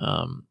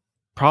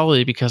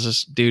 Probably because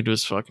this dude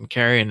was fucking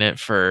carrying it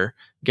for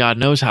God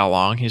knows how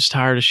long. He was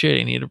tired of shit.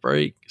 He needed a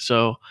break.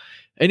 So,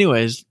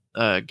 anyways,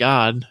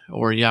 God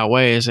or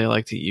Yahweh, as they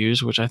like to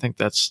use, which I think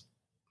that's,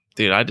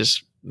 dude.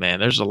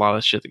 There's a lot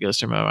of shit that goes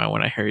through my mind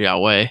when I hear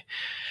Yahweh.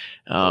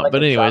 Like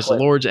But anyways, the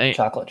Lord's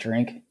chocolate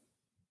drink.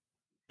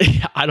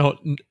 I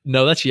don't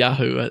know. That's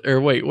Yahoo. Or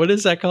wait, what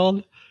is that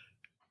called?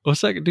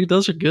 What's that, dude?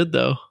 Those are good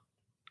though.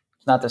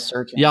 It's not the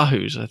search engine.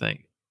 Yahoo's, I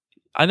think.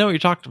 I know what you're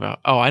talking about.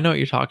 Oh, I know what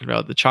you're talking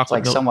about. The chocolate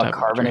it's like milk somewhat type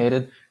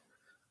carbonated.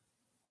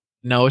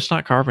 No, it's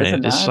not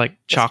carbonated. It's just like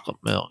chocolate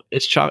milk.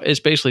 It's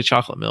basically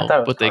chocolate milk, I thought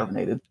it was but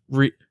carbonated.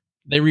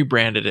 They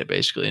rebranded it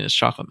basically, and it's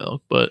chocolate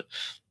milk. But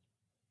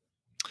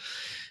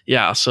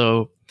yeah,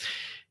 so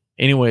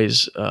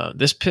anyways,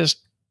 this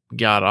pissed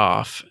God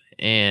off,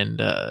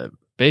 and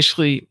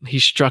basically he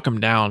struck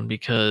him down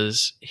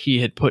because he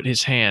had put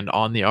his hand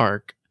on the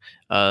ark.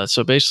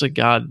 So basically,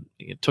 God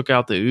took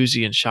out the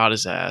Uzi and shot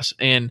his ass.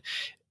 And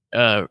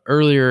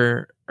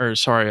earlier, or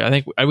sorry, I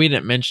think we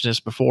didn't mention this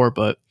before,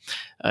 but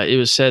it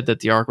was said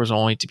that the ark was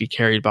only to be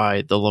carried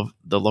by the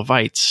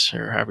Levites,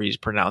 or however you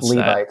pronounce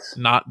Levites.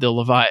 that, not the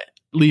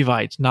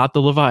Levites, not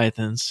the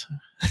Leviathans,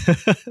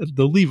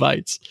 the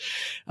Levites,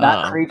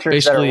 not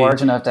creatures that are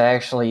large enough to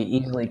actually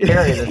easily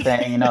carry the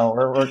thing.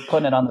 We're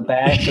putting it on the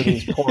backs of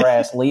these poor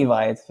ass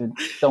Levites who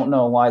don't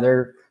know why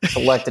they're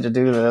selected to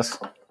do this.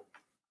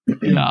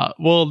 Yeah,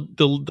 well,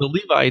 the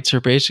Levites are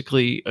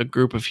basically a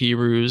group of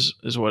Hebrews,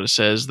 is what it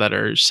says, that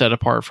are set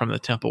apart from the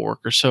temple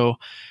workers. So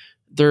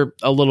they're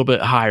a little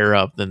bit higher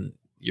up than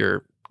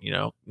your,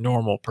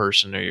 normal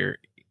person, or your,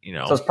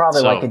 So it's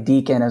probably like a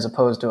deacon as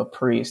opposed to a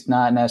priest,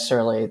 not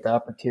necessarily the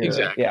upper tier.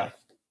 Exactly. Yeah,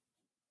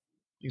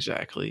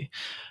 exactly.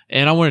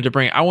 And I wanted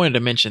to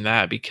mention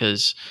that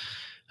because,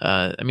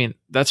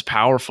 that's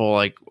powerful.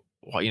 Like,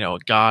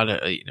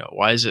 God,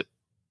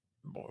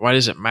 why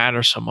does it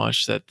matter so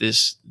much that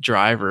this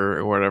driver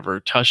or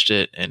whatever touched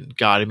it and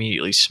God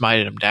immediately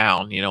smited him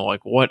down?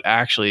 Like, what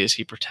actually is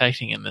he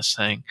protecting in this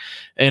thing?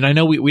 And I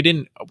know we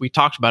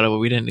talked about it, but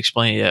we didn't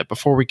explain it yet.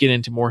 Before we get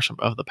into more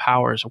of the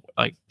powers,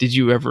 like, did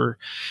you ever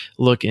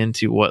look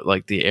into what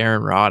like the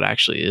Aaron rod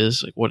actually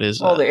is? Like, what is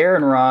that? Well, the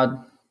Aaron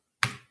rod.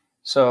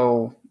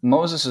 So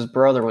Moses'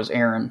 brother was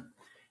Aaron,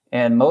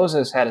 and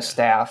Moses had a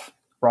staff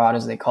rod,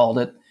 as they called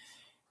it,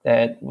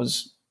 that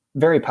was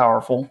very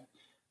powerful.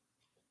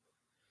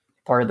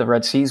 Parted the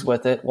Red Seas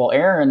with it. Well,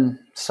 Aaron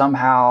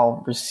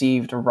somehow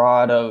received a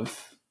rod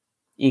of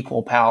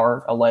equal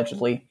power,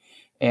 allegedly,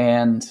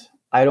 and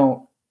I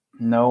don't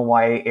know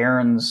why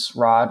Aaron's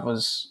rod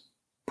was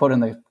put in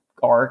the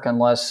ark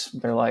unless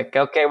they're like,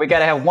 okay, we got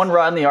to have one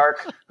rod in the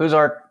ark. Whose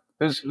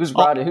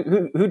rod?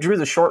 Who drew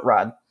the short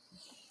rod?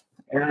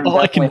 Aaron all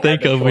I can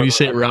think of when you rod.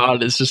 say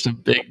rod is just a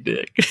big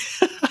dick.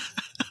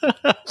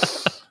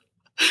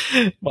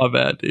 My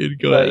bad,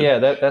 dude. Go ahead. Yeah,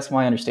 that's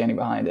my understanding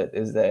behind it,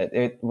 is that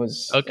it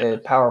was a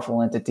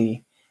powerful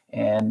entity,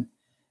 and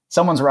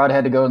someone's rod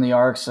had to go in the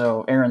ark,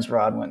 so Aaron's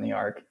rod went in the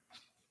ark.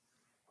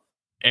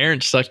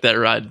 Aaron stuck that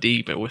rod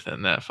deep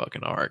within that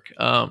fucking ark.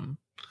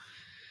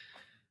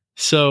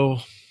 So,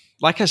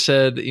 like I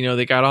said,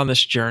 they got on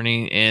this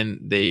journey and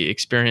they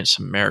experienced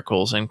some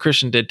miracles. And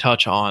Christian did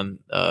touch on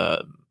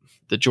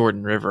the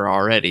Jordan River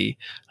already,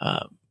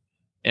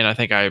 and I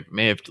think I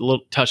may have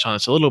touched on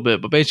this a little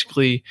bit, but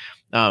basically,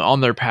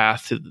 on their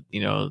path to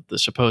the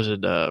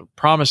supposed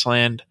promised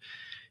land,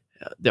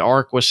 the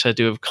ark was said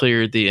to have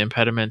cleared the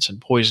impediments and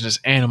poisonous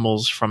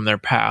animals from their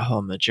path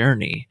on the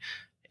journey.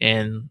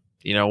 And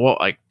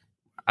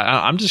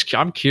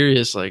I'm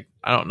curious. Like,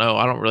 I don't know.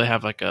 I don't really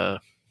have like a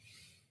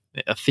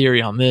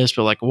theory on this,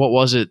 but like, what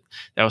was it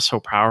that was so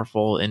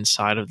powerful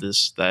inside of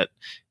this that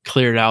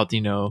cleared out,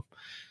 the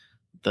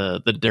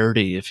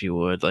dirty, if you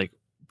would? Like,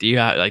 do you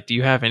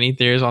have any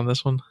theories on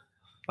this one?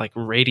 Like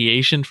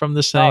radiation from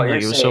this thing?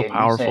 Like, it was so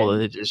powerful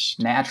that it just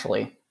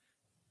naturally.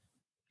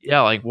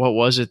 Yeah, like what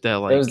was it that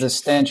like? It was the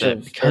stench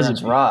of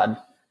Aaron's rod.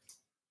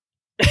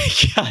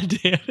 God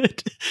damn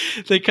it!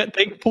 They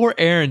poor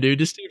Aaron, dude.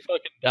 This dude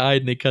fucking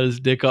died, and they cut his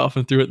dick off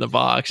and threw it in the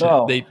box.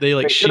 No, they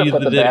like should have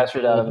put the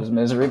bastard out of his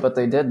misery, but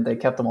they didn't. They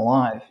kept him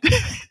alive.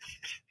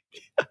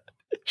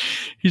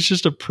 He's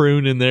just a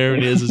prune in there,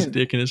 and he has his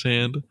dick in his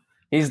hand.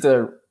 He's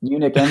the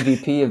eunuch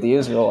MVP of the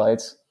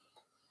Israelites.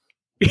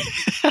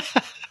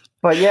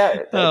 But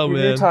yeah,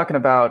 you're talking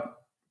about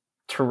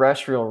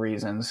terrestrial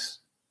reasons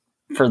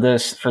for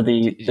this. For the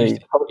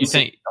you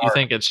think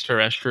it's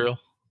terrestrial?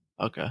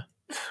 Okay.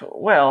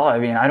 Well, I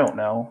mean, I don't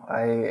know.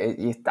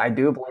 I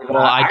do believe.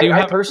 Well,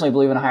 I personally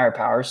believe in a higher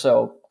power.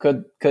 So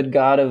could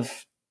God have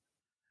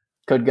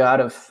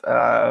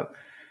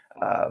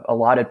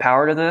allotted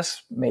power to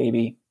this?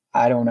 Maybe.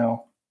 I don't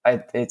know.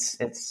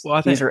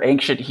 These are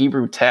ancient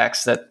Hebrew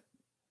texts that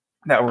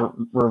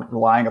we're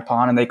relying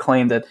upon, and they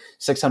claim that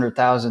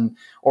 600,000,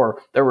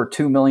 or there were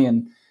 2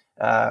 million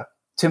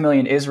 2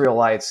 million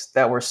Israelites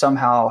that were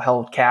somehow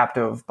held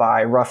captive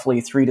by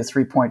roughly 3 to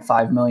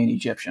 3.5 million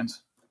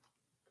Egyptians.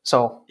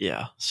 So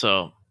yeah.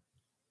 So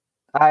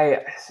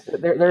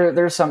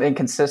there's some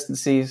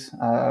inconsistencies.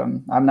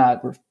 I'm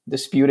not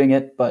disputing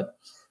it, but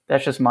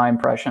that's just my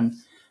impression.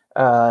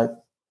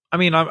 I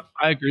mean, I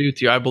agree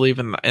with you. I believe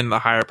in the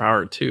higher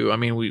power too. I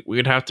mean,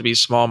 we'd have to be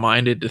small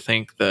minded to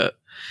think that,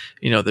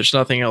 there's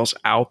nothing else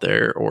out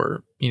there,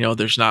 or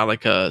there's not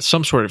like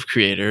some sort of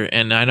creator.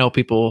 And I know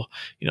people,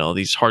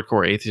 these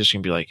hardcore atheists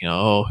can be like,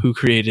 oh, who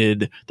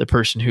created the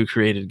person who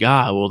created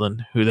God? Well,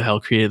 then who the hell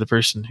created the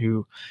person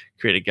who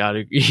created God?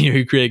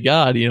 Who created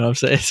God? You know what I'm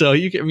saying? So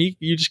you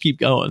just keep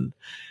going.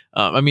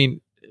 I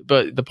mean,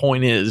 but the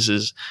point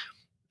is,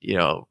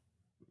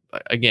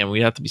 again,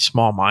 we have to be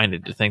small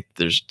minded to think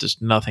there's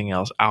just nothing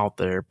else out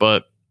there.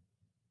 But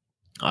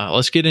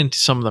let's get into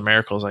some of the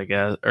miracles, I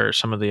guess, or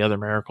some of the other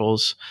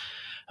miracles.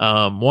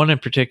 One in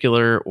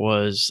particular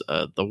was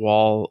the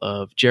wall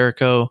of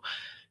Jericho.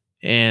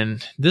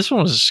 And this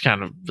one was just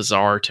kind of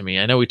bizarre to me.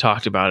 I know we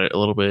talked about it a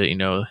little bit.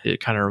 It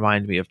kind of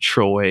reminded me of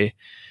Troy.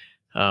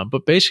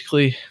 But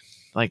basically,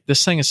 like,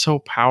 this thing is so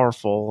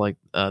powerful. Like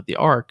the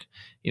Ark,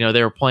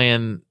 they were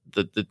playing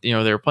they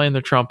were playing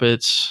their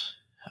trumpets.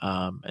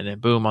 And then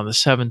boom, on the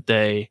seventh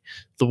day,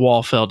 the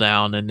wall fell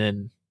down, and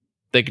then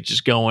they could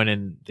just go in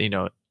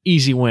and,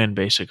 easy win,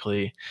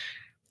 basically.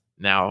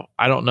 Now,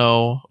 I don't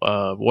know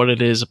what it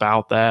is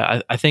about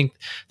that. I think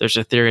there's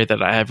a theory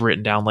that I have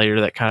written down later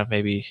that kind of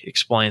maybe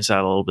explains that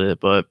a little bit,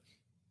 but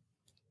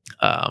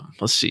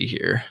let's see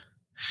here.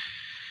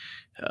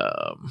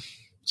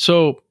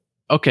 So,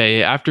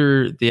 okay,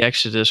 after the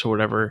Exodus or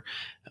whatever,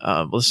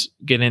 let's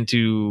get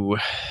into,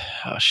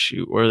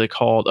 what are they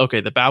called?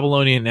 Okay, the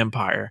Babylonian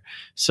Empire.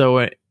 So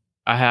I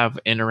have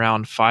in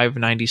around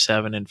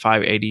 597 and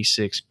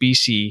 586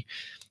 BC,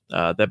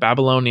 the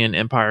Babylonian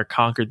Empire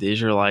conquered the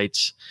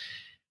Israelites.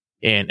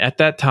 And at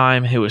that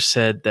time, it was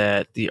said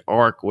that the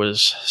Ark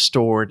was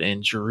stored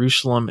in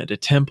Jerusalem at a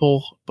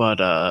temple,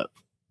 but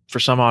for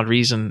some odd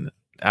reason,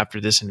 after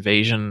this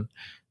invasion,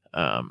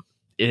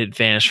 it had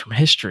vanished from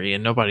history,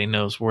 and nobody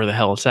knows where the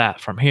hell it's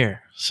at from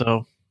here.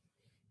 So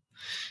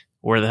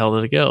where the hell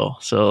did it go?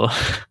 So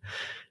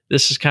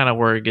this is kind of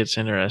where it gets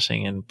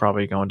interesting, and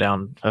probably going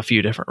down a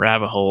few different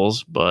rabbit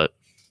holes. But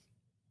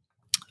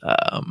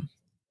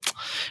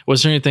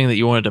was there anything that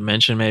you wanted to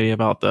mention maybe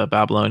about the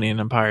Babylonian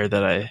Empire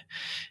that I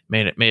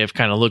may have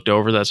kind of looked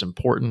over that's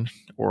important?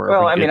 Or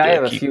well, I mean, I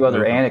have a few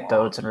other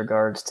anecdotes in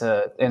regards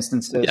to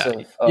instances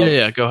of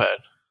yeah, go ahead.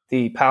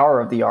 The power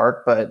of the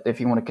Ark. But if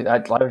you want to, I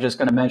was just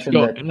going to mention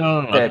that go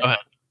ahead.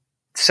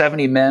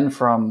 70 men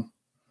from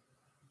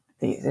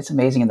it's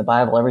amazing in the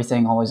Bible,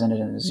 everything always ended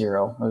in a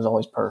zero. It was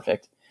always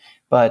perfect.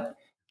 But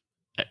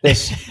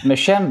this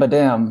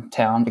Meshem-Badim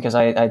town, because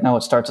I know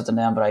it starts with an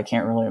M, but I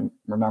can't really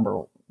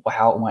remember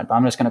how it went, but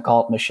I'm just going to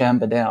call it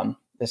Meshem-Badim.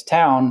 This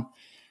town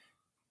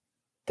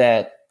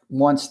that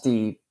once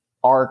the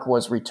Ark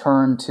was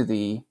returned to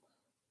the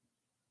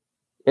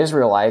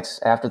Israelites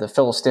after the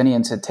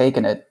Philistines had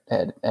taken it,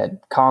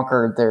 had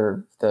conquered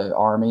the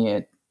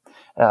army,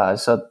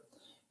 so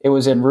it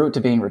was en route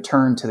to being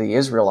returned to the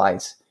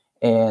Israelites,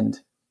 and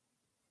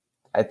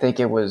I think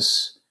it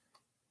was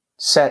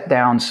set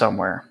down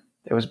somewhere.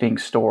 It was being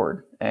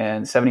stored,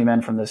 and 70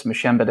 men from this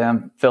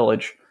Meshem-Badim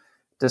village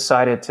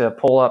decided to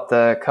pull up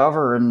the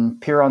cover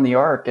and peer on the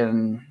Ark,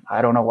 and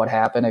I don't know what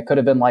happened. It could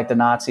have been like the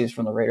Nazis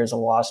from the Raiders of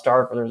the Lost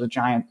Ark, where there was a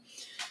giant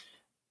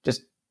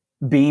just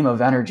beam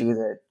of energy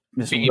that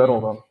just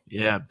riddled them.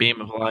 Yeah,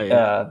 beam of light.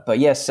 But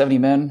yes, 70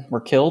 men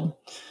were killed.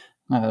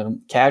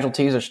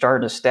 Casualties are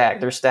starting to stack.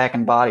 They're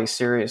stacking bodies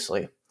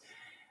seriously.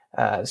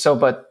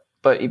 But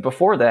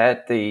before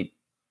that,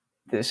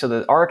 so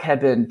the Ark had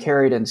been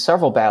carried in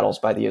several battles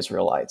by the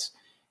Israelites,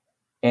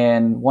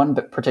 and one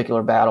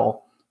particular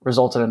battle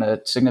resulted in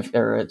a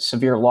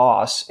severe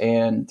loss,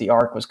 and the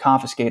Ark was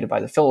confiscated by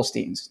the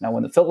Philistines. Now,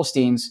 when the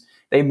Philistines,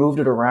 they moved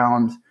it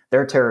around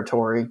their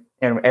territory,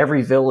 and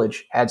every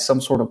village had some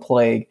sort of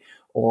plague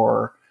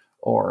or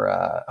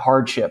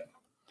hardship,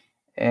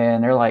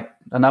 and they're like,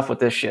 enough with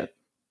this shit.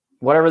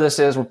 Whatever this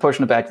is, we're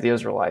pushing it back to the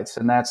Israelites,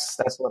 and that's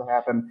what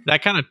happened.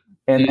 That kind of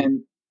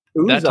then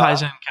Uzzah, that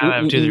ties in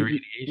kind of to the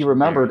radiation. You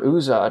remembered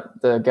Uzzah,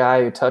 the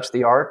guy who touched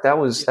the Ark. That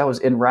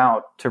was en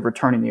route to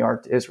returning the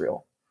Ark to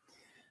Israel.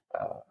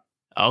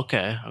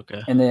 Okay.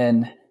 And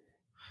then,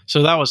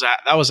 so that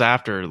was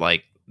after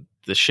like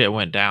the shit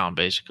went down.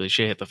 Basically,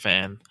 shit hit the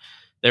fan.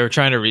 They were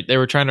trying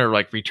to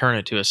like return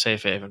it to a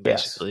safe haven.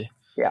 Basically,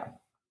 yes.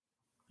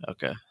 Yeah.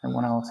 Okay. And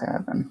what else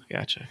happened?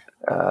 Gotcha.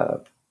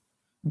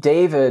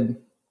 David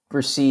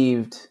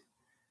received,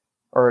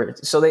 or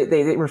so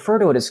they refer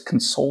to it as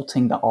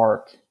consulting the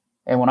Ark.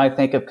 And when I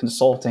think of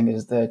consulting,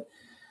 is that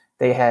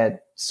they had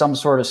some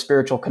sort of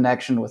spiritual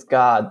connection with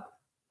God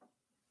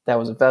that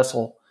was a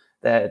vessel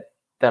that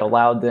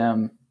allowed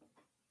them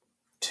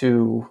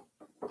to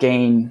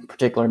gain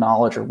particular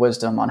knowledge or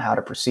wisdom on how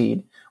to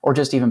proceed, or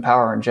just even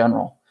power in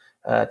general,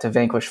 to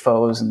vanquish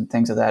foes and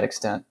things of that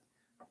extent.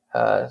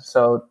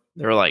 So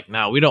They were like,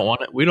 "No, we don't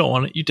want it. We don't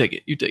want it. You take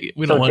it. You take it.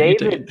 We don't So want it. You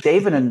take it."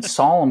 David and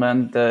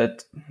Solomon, the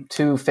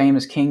two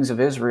famous kings of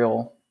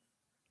Israel,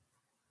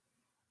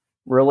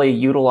 really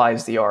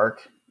utilized the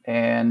ark,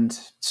 and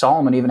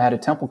Solomon even had a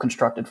temple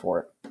constructed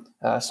for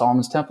it,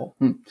 Solomon's temple.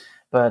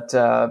 But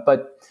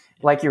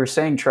like you were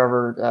saying,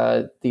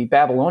 Trevor, the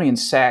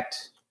Babylonians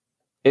sacked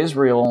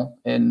Israel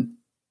in,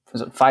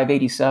 was it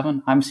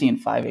 587? I'm seeing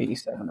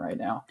 587 right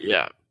now.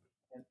 Yeah.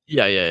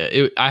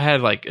 I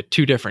had like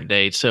two different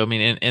dates. So I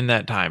mean, in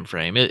that time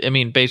frame, I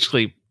mean,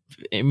 basically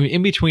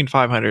in between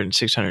 500 and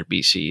 600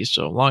 BC.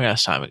 So long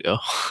ass time ago.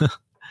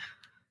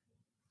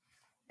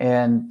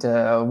 And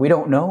we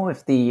don't know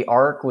if the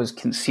ark was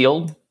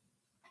concealed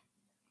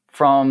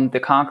from the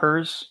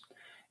conquerors,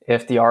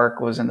 if the ark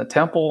was in the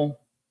temple,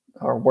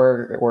 or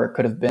where it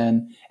could have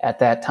been at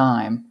that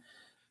time.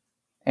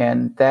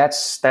 And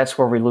that's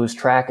where we lose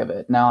track of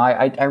it. Now,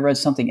 I read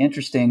something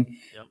interesting.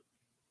 Yep.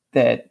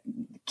 That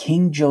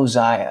King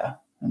Josiah,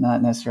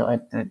 not necessarily,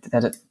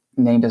 that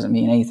name doesn't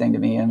mean anything to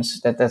me, and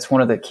that's one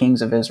of the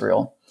kings of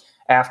Israel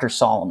after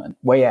Solomon,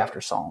 way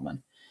after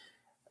Solomon.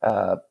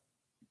 It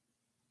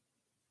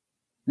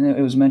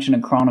was mentioned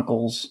in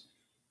Chronicles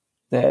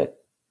that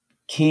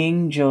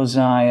King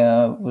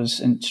Josiah was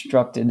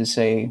instructed to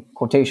say,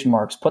 quotation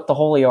marks, "Put the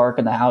holy ark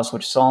in the house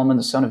which Solomon,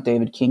 the son of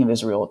David, king of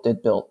Israel,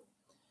 did build.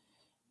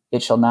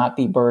 It shall not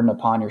be burdened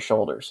upon your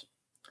shoulders."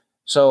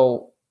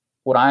 So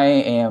what I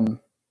am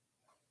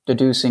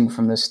deducing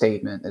from this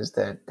statement is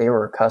that they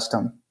were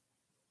accustomed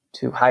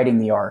to hiding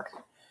the ark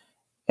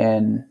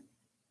in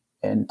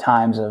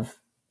times of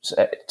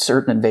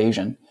certain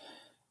invasion.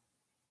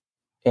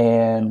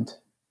 And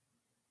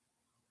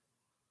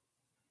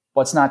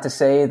what's not to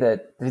say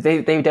that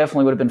they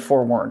definitely would have been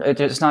forewarned.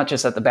 It's not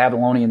just that the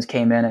Babylonians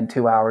came in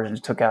 2 hours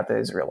and took out the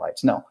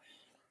Israelites. No,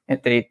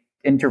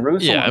 in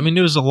Jerusalem. Yeah, I mean,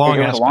 it was a long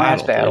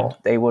ass battle.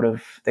 They would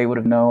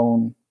have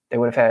known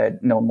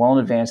well in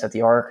advance that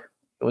the ark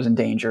was in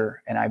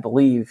danger, and I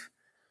believe,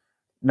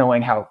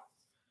 knowing how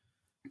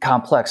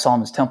complex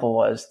Solomon's temple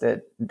was,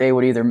 that they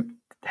would either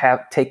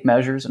take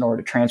measures in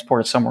order to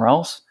transport it somewhere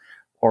else,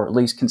 or at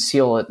least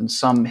conceal it in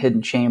some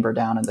hidden chamber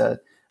down in the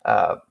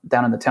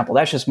temple.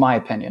 That's just my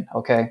opinion.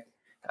 Okay.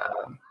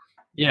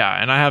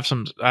 Yeah, and I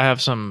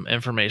have some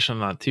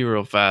information on that too,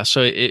 real fast.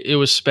 So it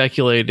was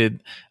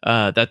speculated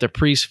that the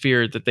priests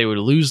feared that they would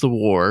lose the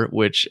war,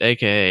 which,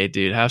 AKA,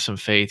 dude, have some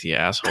faith, you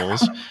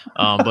assholes.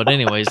 But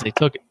anyways, they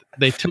took it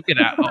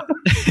out.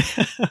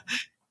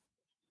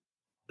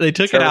 They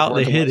took it out.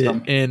 They hid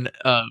it in.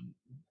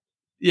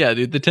 Yeah,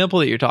 dude, the temple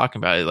that you're talking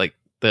about, like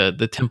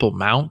the Temple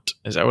Mount,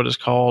 is that what it's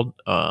called?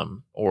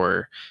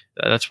 Or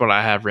that's what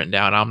I have written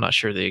down. I'm not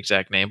sure the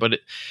exact name, but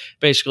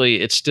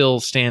it still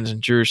stands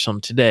in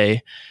Jerusalem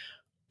today.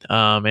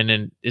 And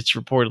then it's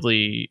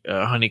reportedly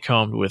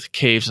honeycombed with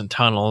caves and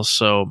tunnels.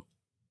 So,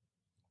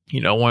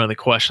 one of the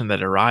questions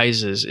that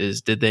arises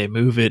is, did they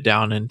move it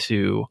down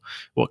into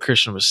what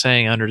Christian was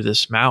saying, under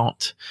this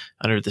mount,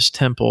 under this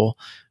temple,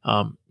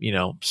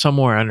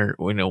 somewhere under,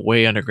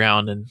 way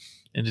underground and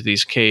into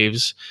these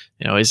caves?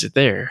 Is it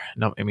there?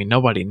 No, I mean,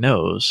 nobody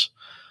knows.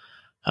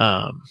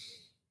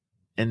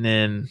 And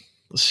then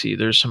let's see,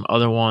 there's some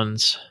other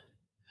ones.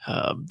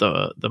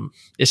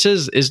 It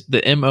says, is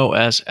the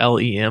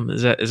Moslem,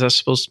 is that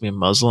supposed to be a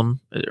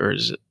Muslim, or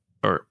is it,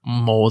 or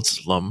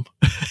Muslim?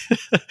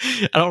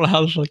 I don't know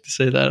how to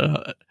say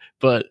that,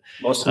 but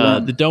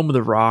the Dome of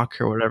the Rock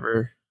or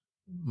whatever.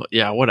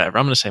 Yeah, whatever.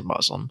 I'm going to say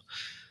Muslim.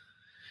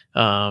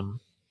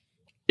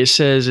 It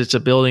says it's a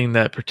building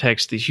that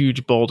protects the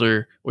huge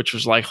boulder, which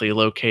was likely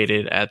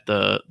located at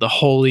the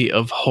Holy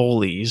of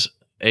Holies,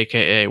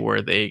 aka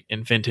where they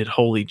invented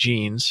holy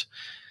jeans.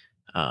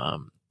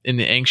 In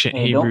the ancient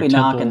Hebrew don't be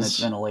temples. Knocking this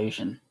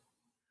ventilation.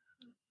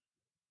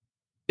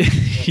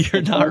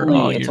 You're not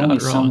wrong. It's only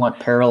somewhat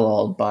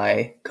paralleled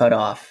by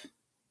cutoff,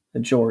 the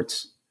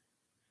jorts.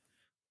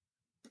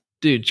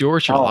 Dude,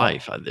 jorts are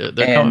life.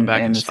 They're coming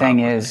back. And the thing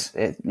is,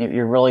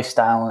 you're really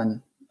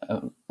styling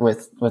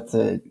with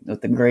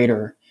the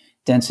greater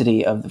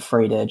density of the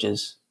frayed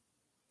edges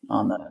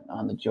on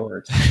the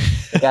jorts.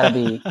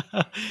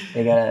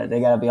 They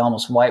gotta be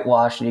almost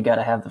whitewashed. You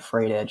gotta have the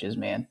frayed edges,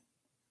 man.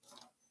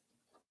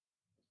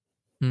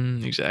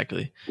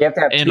 Exactly. You have to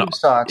have tube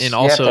socks. And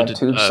also, you have to have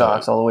tube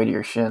socks all the way to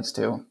your shins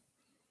too.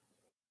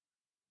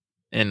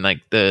 And like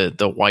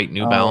the white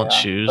New Balance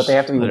shoes, but they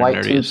have to be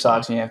white tube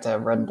socks, and you have to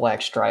have red and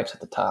black stripes at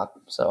the top.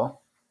 So,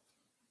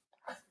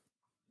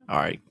 all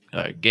right,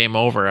 game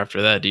over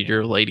after that, dude.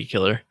 You're a lady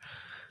killer.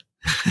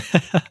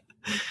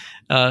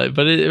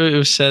 But it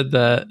was said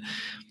that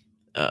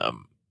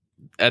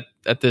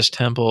at this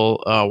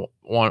temple,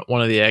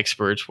 one of the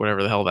experts,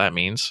 whatever the hell that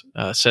means,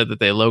 said that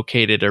they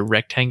located a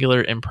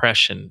rectangular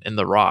impression in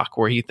the rock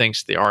where he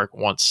thinks the ark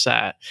once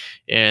sat.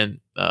 And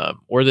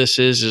where this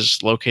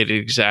is located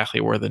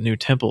exactly where the new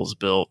temple is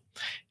built.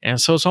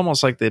 And so it's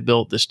almost like they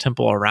built this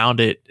temple around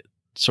it,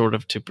 sort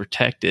of to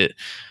protect it.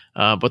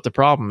 But the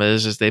problem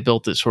is they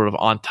built it sort of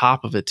on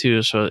top of it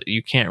too, so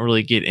you can't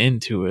really get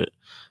into it.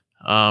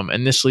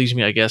 And this leads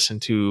me, I guess,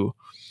 into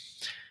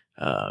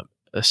a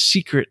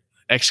secret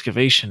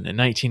excavation in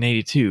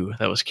 1982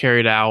 that was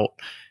carried out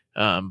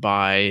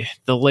by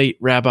the late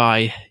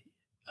Rabbi.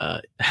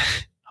 I'm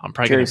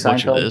probably Jerry going to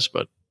butcher Seinfeld. this,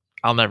 but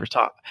I'll never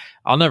talk.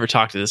 I'll never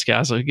talk to this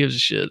guy, so who gives a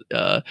shit?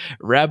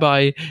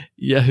 Rabbi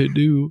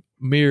Yehudu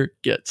Mir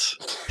Getz.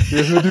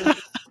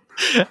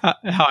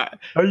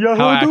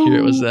 how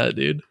accurate was that,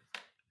 dude?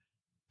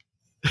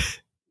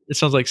 It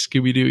sounds like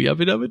Scooby Doo.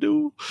 Yabba dabba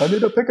doo. I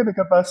need a picnic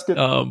basket.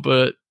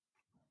 But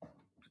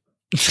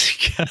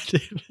God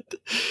damn it.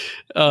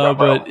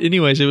 But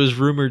anyways, it was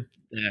rumored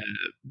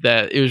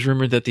that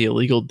the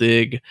illegal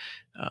dig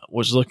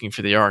was looking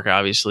for the Ark.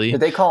 Obviously, Did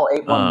they call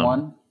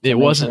 811? It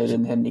wasn't. They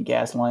didn't hit any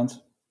gas lines.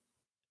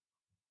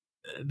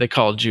 They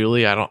called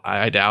Julie.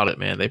 I doubt it,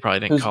 man. They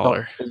probably didn't call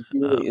her. But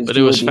Julie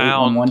it was the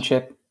found. 811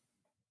 chick?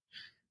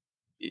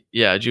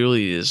 Yeah,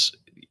 Julie is.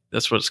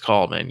 That's what it's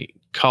called, man. You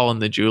call in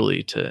the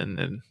Julie and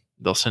then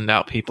they'll send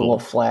out people. The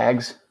little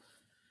flags.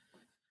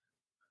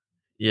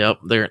 Yep,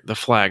 they're the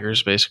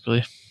flaggers,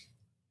 basically.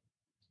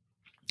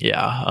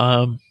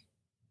 Yeah.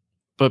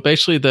 But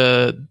basically,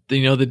 the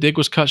dig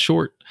was cut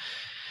short.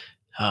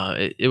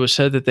 It was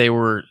said that they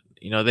were,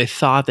 they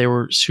thought they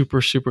were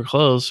super, super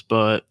close,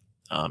 but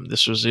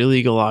this was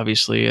illegal,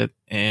 obviously.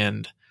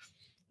 And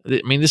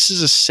I mean, this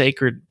is a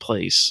sacred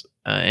place.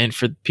 And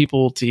for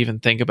people to even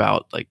think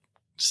about like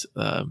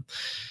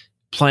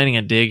planning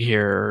a dig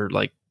here or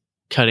like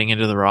cutting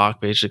into the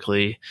rock,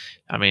 basically,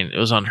 I mean, it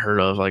was unheard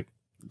of. Like,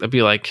 that'd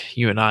be like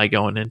you and I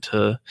going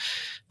into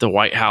the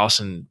White House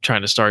and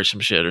trying to start some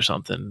shit or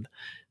something.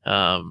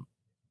 And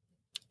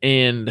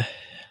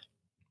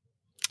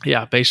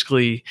yeah,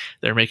 basically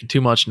they're making too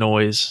much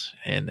noise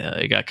and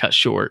it got cut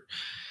short.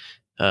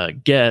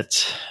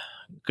 Getz,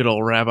 good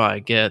old Rabbi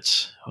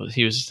Getz,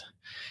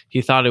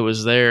 he thought it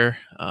was there.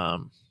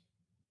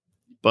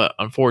 But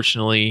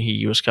unfortunately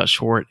he was cut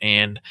short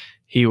and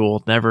he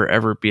will never,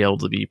 ever be able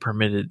to be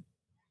permitted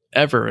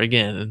ever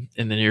again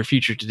in the near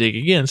future to dig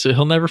again. So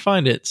he'll never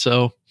find it.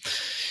 So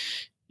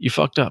you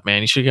fucked up,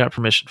 man. You should have got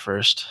permission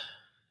first.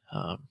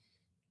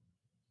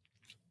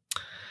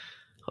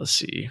 Let's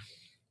see.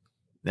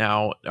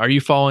 Now, are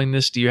you following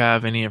this? Do you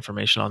have any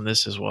information on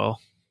this as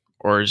well,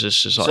 or is this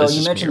just? So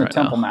you mentioned the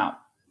Temple Mount.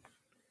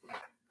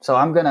 So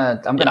I'm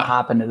gonna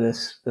hop into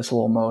this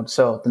little mode.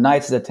 So the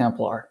Knights of the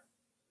Templar.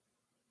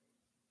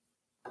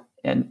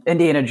 In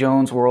Indiana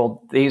Jones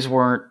world, these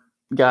weren't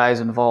guys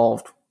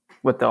involved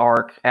with the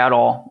Ark at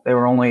all. They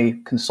were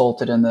only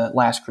consulted in the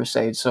Last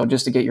Crusade. So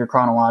just to get your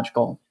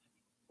chronological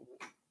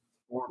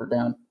order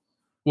down.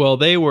 Well,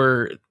 they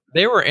were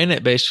in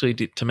it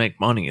basically to make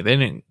money. They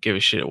didn't give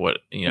a shit what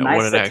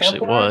what it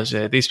actually was.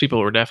 These people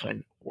were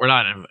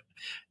not in.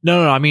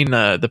 No. I mean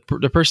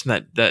the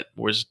person that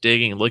was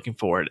digging, looking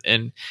for it,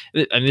 and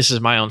this is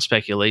my own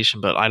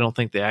speculation, but I don't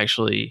think they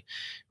actually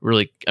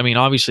really. I mean,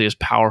 obviously it's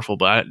powerful,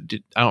 but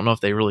I don't know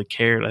if they really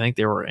cared. I think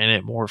they were in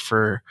it more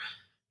for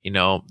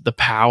the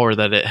power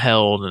that it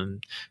held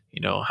and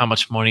how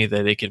much money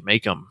that it could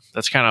make them.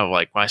 That's kind of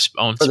like my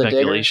own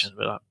speculation,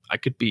 but I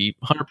could be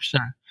 100%.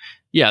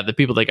 Yeah, the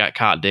people that got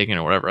caught digging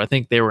or whatever. I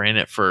think they were in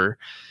it for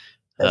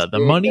the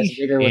money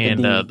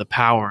and the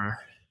power.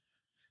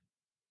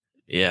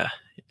 Yeah,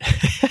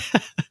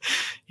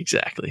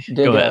 exactly.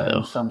 Go ahead, though.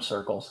 In some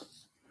circles.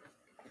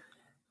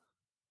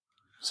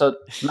 So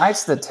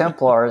Knights of the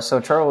Templars. So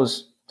Charles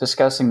was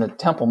discussing the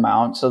Temple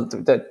Mount. So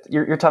that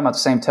you're talking about the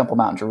same Temple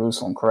Mount in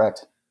Jerusalem,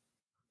 correct?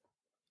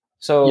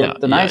 So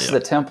the Knights of the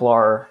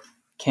Templar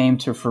came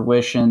to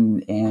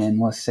fruition in,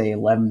 let's say,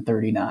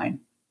 1139.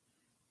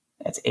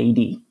 That's AD,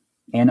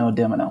 Anno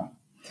Domini.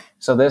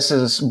 So this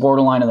is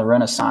borderline of the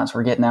Renaissance.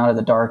 We're getting out of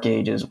the Dark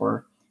Ages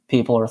where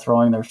people are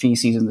throwing their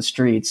feces in the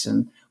streets,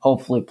 and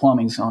hopefully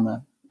plumbing's on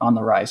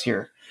the rise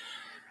here.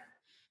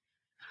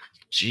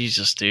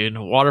 Jesus, dude.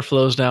 Water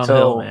flows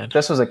downhill, man.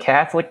 This was a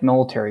Catholic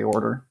military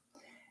order,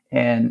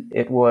 and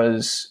it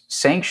was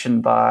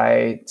sanctioned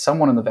by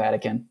someone in the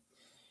Vatican.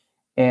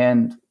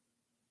 And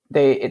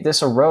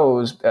this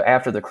arose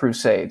after the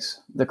Crusades.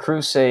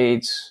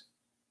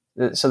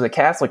 So the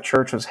Catholic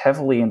Church was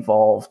heavily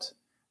involved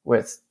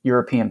with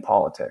European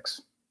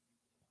politics.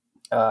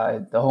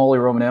 The Holy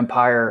Roman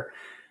Empire,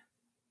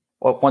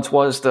 what once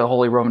was the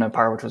Holy Roman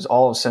Empire, which was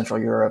all of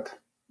Central Europe,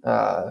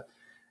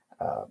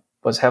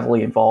 was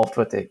heavily involved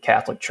with the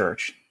Catholic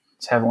Church.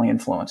 It's heavily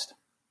influenced.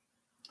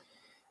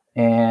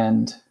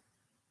 And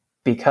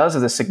because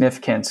of the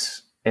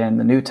significance in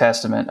the New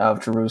Testament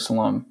of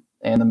Jerusalem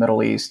and the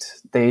Middle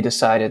East, they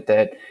decided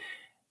that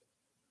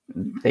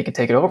they could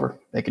take it over.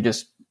 They could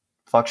just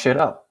fuck shit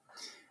up.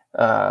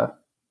 So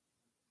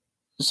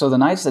the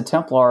Knights of the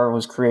Templar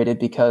was created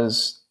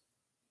because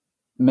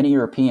many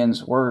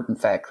Europeans were, in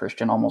fact,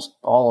 Christian, almost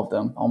all of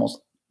them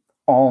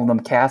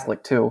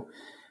Catholic too.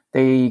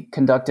 They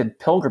conducted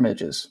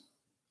pilgrimages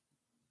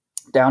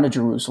down to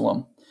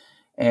Jerusalem,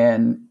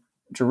 and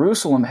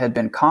Jerusalem had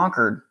been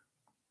conquered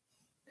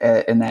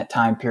in that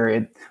time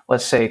period,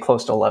 let's say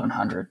close to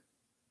 1100.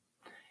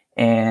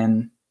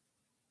 And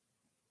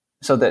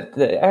so that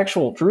the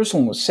actual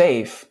Jerusalem was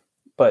safe,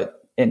 but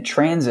in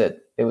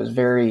transit, it was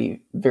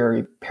very,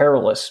 very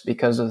perilous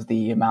because of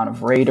the amount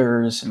of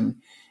raiders and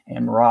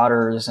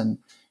marauders and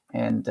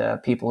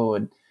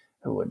people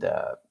who would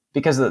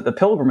because the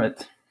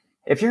pilgrimage.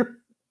 If you're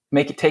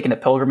taking a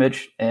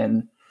pilgrimage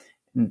in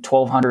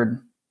 1200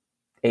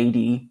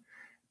 AD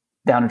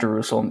down to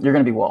Jerusalem, you're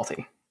going to be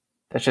wealthy.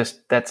 That's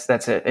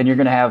it, and you're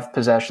going to have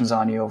possessions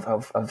on you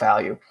of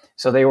value.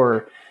 So they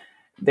were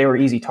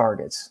easy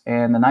targets.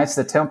 And the Knights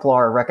of the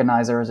Templar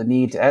recognized there was a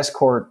need to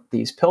escort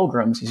these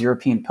pilgrims, these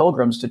European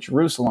pilgrims, to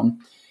Jerusalem.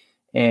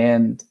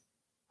 And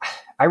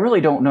I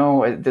really don't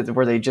know,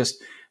 were they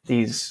just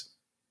these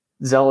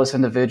zealous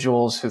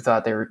individuals who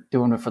thought they were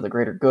doing it for the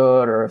greater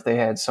good, or if they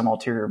had some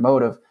ulterior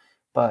motive,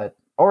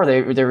 or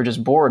they were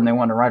just bored and they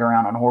wanted to ride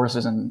around on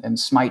horses and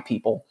smite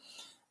people.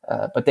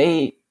 But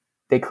they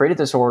created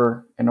this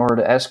order in order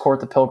to escort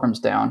the pilgrims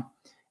down,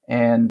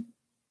 and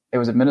it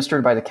was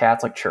administered by the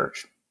Catholic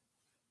Church.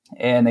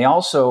 And they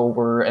also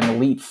were an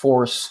elite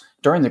force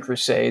during the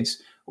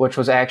Crusades, which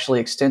was actually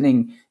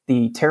extending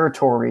the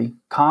territory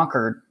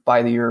conquered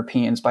by the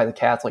Europeans, by the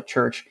Catholic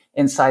Church,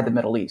 inside the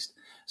Middle East.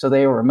 So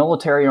they were a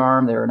military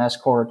arm, they were an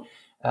escort.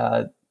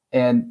 But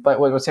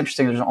what's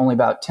interesting, there's only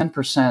about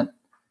 10%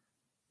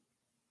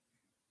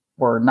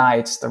 were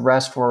knights. The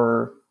rest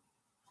were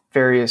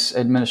various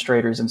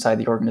administrators inside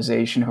the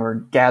organization who are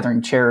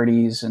gathering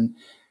charities and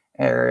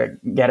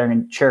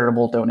gathering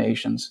charitable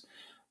donations.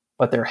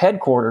 But their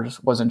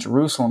headquarters was in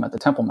Jerusalem at the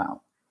Temple Mount.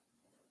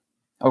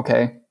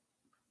 Okay.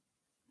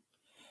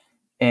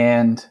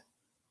 And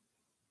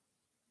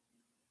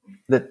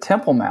the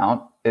Temple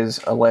Mount is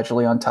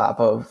allegedly on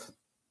top of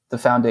the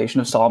foundation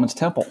of Solomon's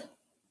Temple.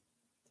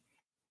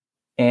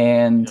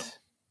 And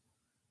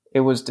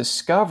it was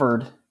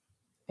discovered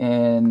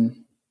the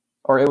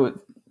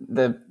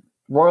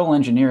Royal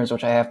Engineers,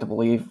 which I have to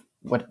believe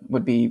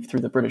would be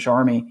through the British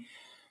Army,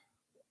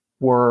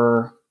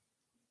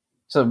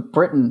 so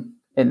Britain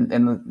in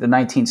the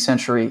 19th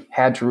century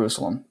had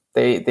Jerusalem.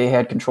 They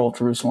had control of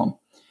Jerusalem,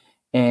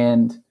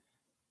 and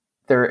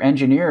their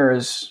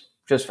engineers,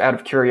 just out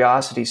of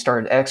curiosity,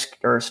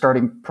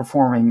 started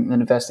performing an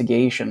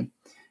investigation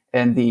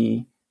in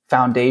the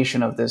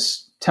foundation of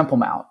this Temple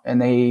Mount,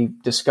 and they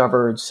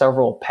discovered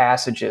several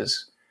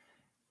passages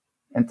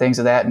and things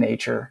of that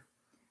nature.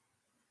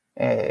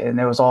 And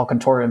it was all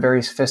contorted and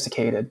very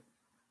sophisticated.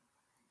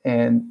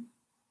 And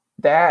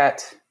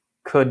that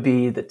could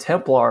be the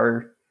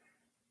Templar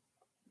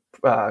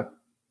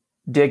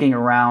digging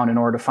around in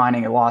order to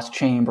finding a lost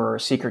chamber or a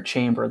secret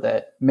chamber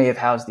that may have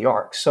housed the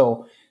Ark.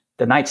 So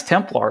the Knights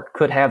Templar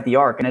could have the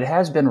Ark. And it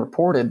has been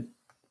reported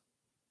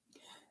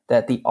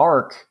that the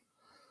Ark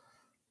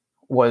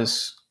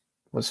was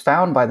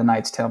found by the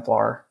Knights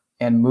Templar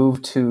and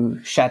moved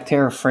to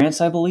Château, France,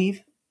 I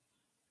believe.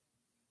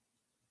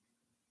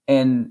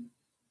 And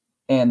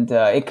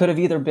it could have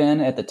either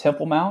been at the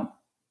Temple Mount,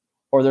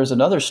 or there's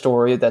another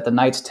story that the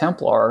Knights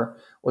Templar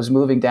was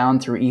moving down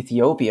through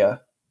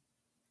Ethiopia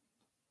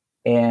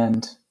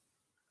and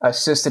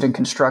assisted in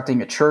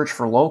constructing a church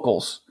for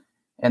locals.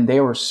 And they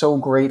were so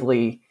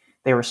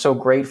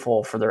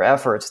grateful for their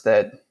efforts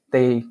that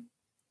they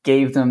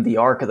gave them the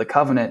Ark of the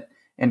Covenant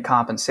in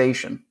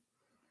compensation.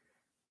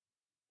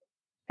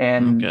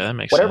 And that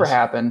makes whatever sense.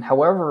 happened,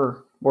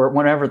 however, or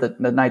whenever the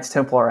Knights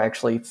Templar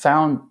actually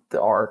found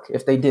the Ark,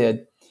 if they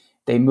did,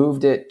 they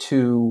moved it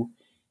to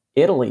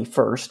Italy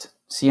first,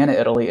 Siena,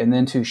 Italy, and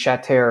then to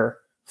Château,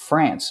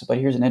 France. But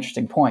here's an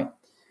interesting point.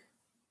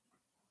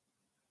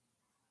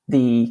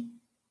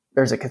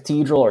 There's a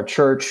cathedral or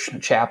church, a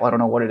chapel, I don't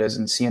know what it is,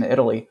 in Siena,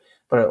 Italy,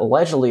 but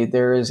allegedly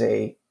there is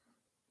a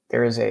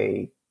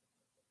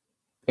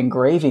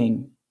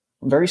engraving,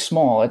 very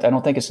small, I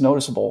don't think it's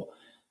noticeable,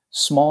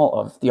 small,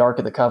 of the Ark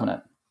of the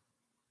Covenant.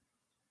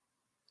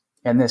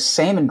 And this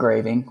same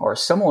engraving, or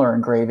similar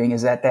engraving,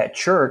 is at that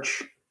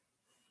church,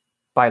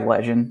 by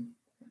legend,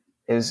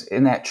 is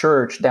in that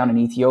church down in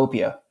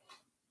Ethiopia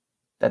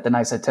that the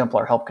Knights of the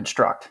Templar helped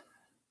construct.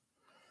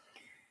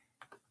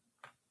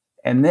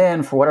 And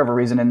then, for whatever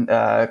reason, and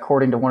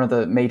according to one of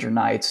the major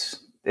knights,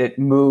 it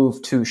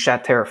moved to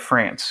Château,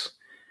 France,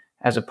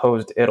 as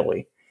opposed to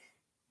Italy.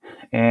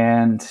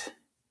 And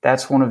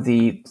that's one of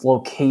the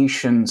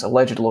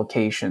alleged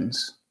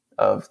locations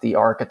of the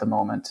Ark at the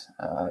moment.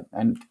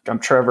 And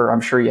Trevor,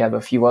 I'm sure you have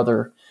a few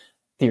other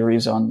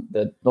theories on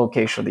the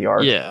location of the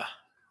Ark. Yeah.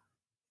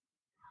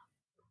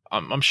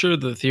 I'm sure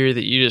the theory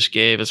that you just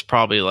gave is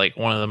probably like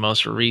one of the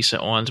most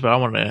recent ones, but I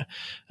want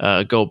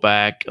to go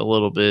back a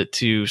little bit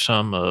to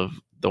some of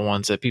the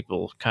ones that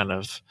people kind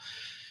of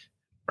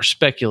are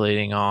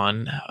speculating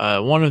on.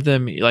 One of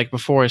them, like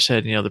before I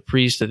said, the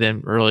priests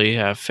didn't really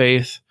have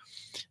faith,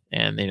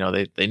 and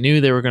they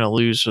knew they were going to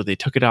lose, so they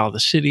took it out of the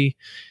city.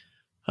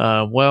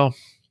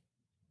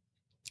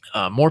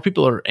 More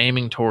people are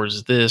aiming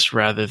towards this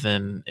rather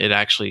than it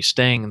actually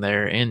staying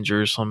there in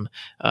Jerusalem,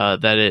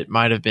 that it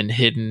might have been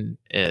hidden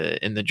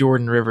in the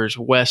Jordan River's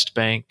west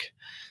bank.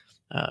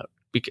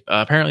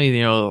 Apparently,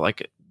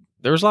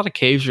 there was a lot of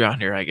caves around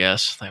here, I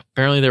guess.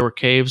 Apparently there were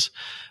caves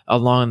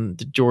along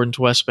the Jordan's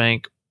west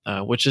bank,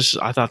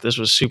 I thought this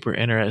was super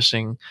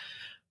interesting.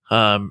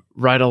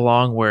 right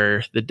along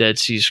where the Dead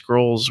Sea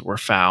Scrolls were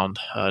found,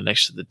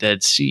 next to the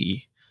Dead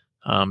Sea.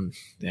 And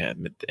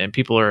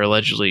people are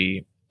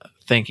allegedly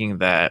thinking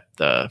that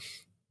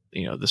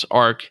this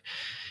ark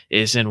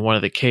is in one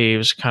of the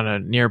caves kind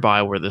of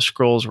nearby where the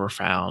scrolls were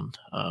found.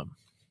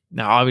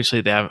 Now,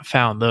 obviously, they haven't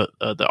found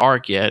the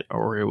ark yet,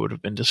 or it would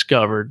have been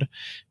discovered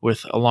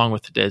along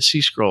with the Dead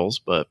Sea Scrolls.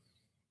 But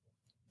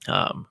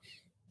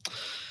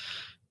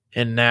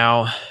and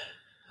now,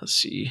 let's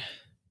see.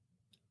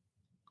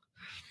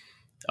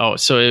 Oh,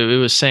 so it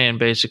was saying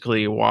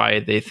basically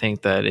why they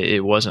think that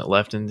it wasn't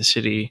left in the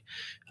city,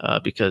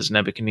 because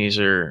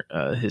Nebuchadnezzar,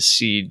 his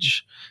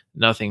siege,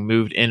 nothing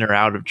moved in or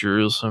out of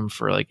Jerusalem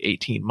for like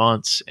 18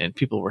 months, and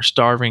people were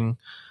starving.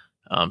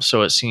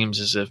 So it seems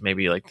as if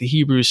maybe like the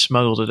Hebrews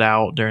smuggled it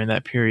out during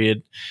that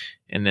period,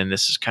 and then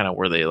this is kind of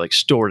where they like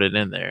stored it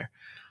in there.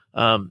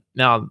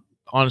 Now,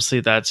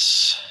 honestly,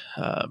 that's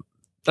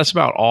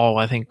about all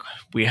I think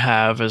we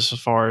have as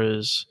far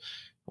as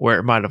where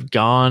it might have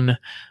gone.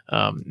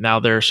 Now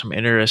there are some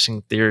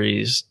interesting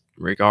theories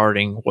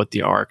regarding what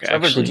the ark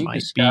Trevor, actually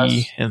might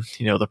be, and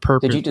the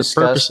purpose. Did you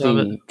discuss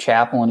the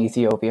chapel in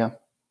Ethiopia?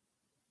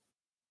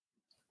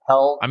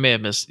 I may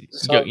have missed.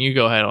 You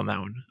go ahead on that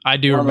one. I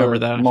do remember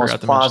that. I most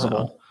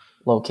plausible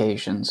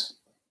locations,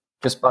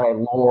 just by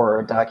lore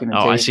or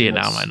documentation. Oh, I see it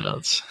now in my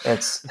notes.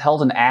 It's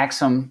held in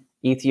Axum,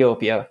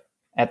 Ethiopia,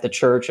 at the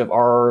Church of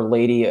Our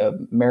Lady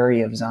of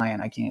Mary of Zion.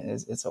 I can't.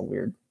 It's a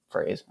weird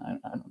phrase. I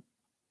don't.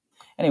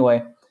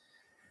 Anyway,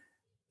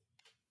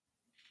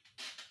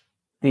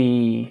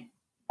 the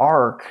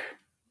ark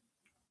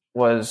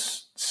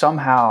was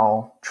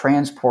somehow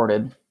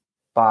transported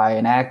by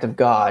an act of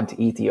God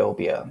to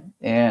Ethiopia,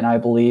 and I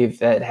believe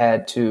that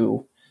had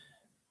to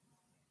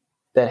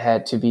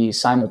be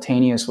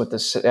simultaneous with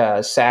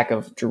the sack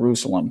of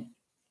Jerusalem,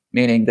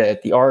 meaning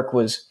that the ark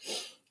was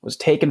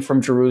taken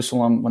from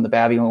Jerusalem when the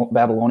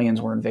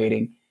Babylonians were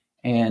invading,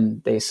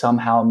 and they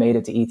somehow made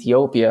it to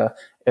Ethiopia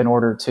in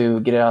order to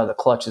get it out of the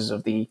clutches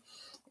of the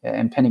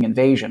impending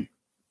invasion.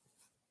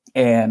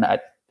 And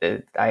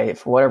I,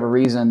 for whatever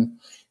reason,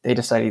 they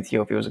decided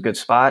Ethiopia was a good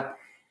spot.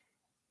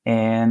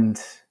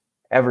 And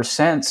ever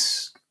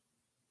since,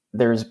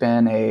 there's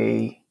been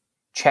a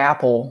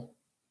chapel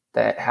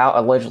that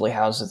allegedly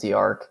houses the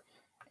ark,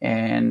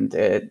 and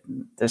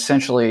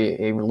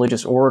essentially a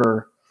religious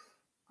order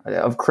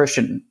of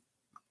Christian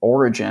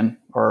origin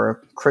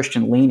or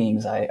Christian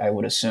leanings, I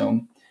would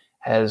assume,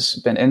 has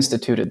been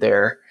instituted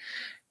there.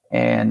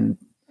 And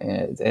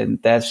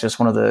that's just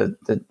one of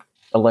the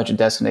alleged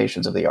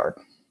destinations of the ark.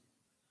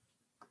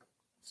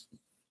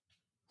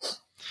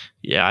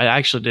 Yeah, I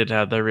actually did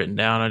have that written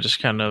down.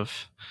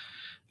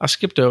 I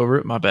skipped over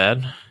it. My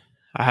bad.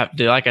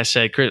 Like I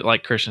said,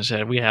 like Christian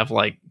said, we have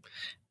like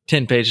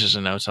 10 pages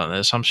of notes on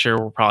this. I'm sure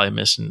we're probably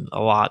missing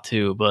a lot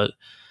too, but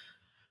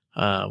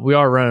we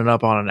are running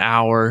up on an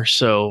hour,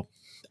 so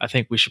I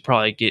think we should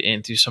probably get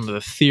into some of the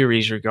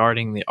theories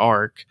regarding the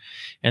ark.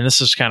 And this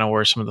is kind of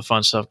where some of the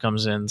fun stuff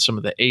comes in, some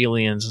of the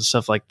aliens and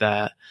stuff like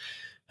that,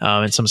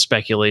 and some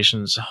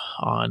speculations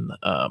on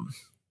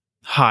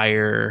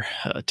higher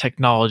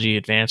technology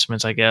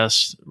advancements, I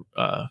guess,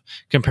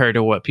 compared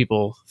to what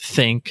people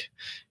think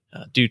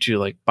due to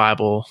like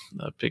Bible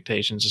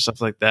dictations and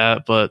stuff like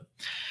that. But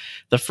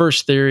the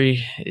first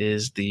theory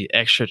is the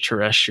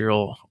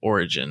extraterrestrial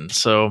origin.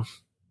 So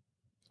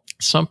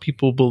some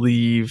people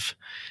believe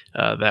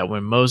that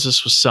when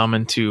Moses was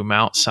summoned to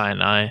Mount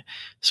Sinai,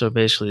 so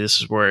basically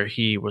this is where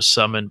he was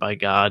summoned by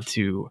God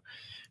to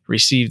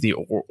receive the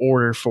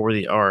order for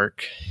the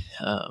ark.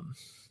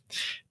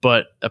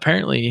 But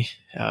apparently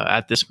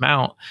at this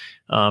mount,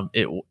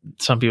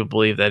 some people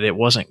believe that it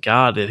wasn't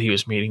God that he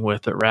was meeting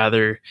with, but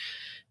rather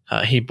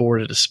he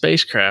boarded a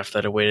spacecraft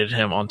that awaited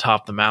him on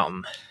top of the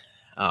mountain.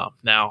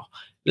 Now,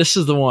 this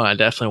is the one I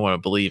definitely want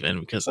to believe in,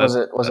 because was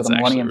it a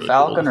Millennium really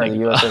Falcon or the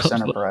USS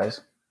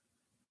Enterprise?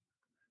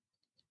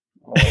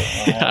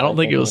 I don't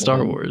think it was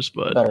Star Wars,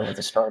 but better with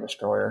the Star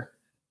Destroyer.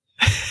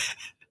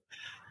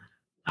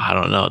 I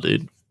don't know,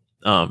 dude.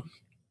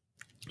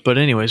 But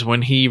anyways,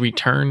 when he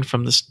returned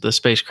from the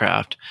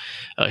spacecraft,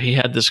 he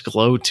had this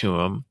glow to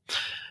him,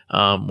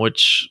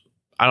 which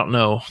I don't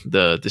know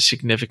the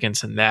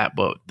significance in that,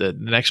 but the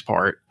next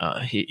part,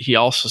 he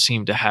also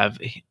seemed to have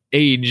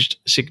aged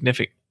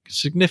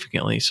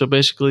significantly. So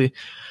basically,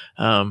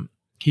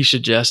 he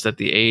suggests that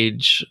the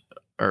age,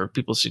 or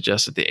people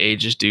suggest that the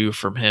age is due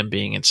from him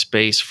being in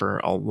space for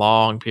a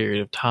long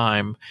period of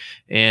time.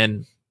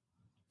 And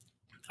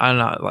I'm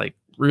not like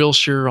real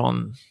sure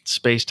on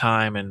space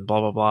time and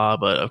blah, blah, blah.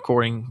 But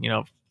according,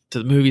 to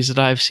the movies that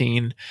I've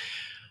seen,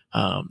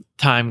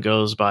 time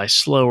goes by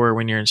slower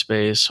when you're in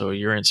space. So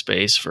you're in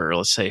space for,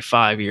 let's say,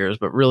 5 years,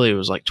 but really it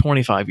was like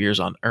 25 years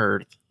on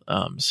Earth.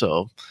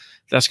 So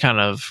that's kind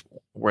of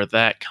where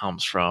that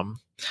comes from.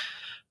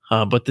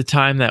 But the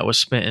time that was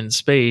spent in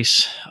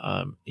space,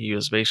 he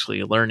was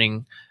basically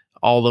learning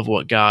all of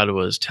what God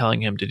was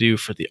telling him to do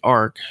for the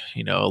ark,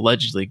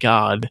 allegedly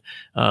God,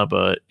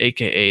 but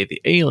AKA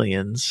the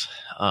aliens.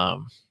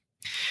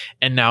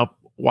 And now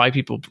why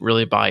people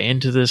really buy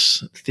into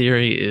this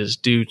theory is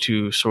due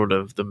to sort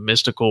of the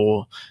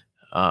mystical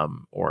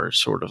or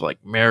sort of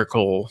like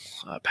miracle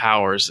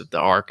powers that the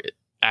ark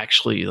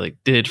actually like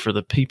did for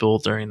the people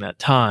during that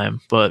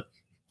time. But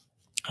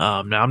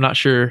now I'm not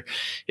sure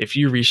if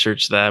you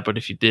researched that, but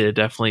if you did,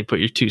 definitely put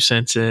your 2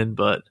 cents in.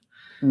 But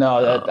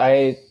No, that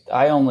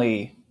I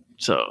only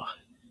so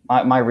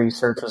my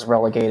research was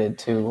relegated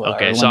to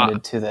okay, or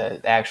limited to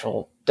the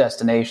actual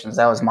destinations.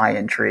 That was my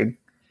intrigue.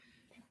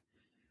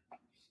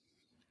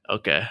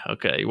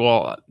 okay.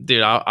 Well,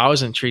 dude, I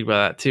was intrigued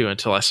by that too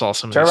until I saw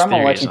some of Trevor, these I'm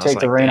going to let theories, you and I was take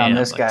the like, reign on damn,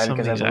 this like guy some of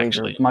because I these believe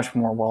you're actually much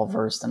more well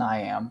versed than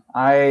I am.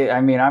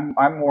 I mean,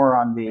 I'm more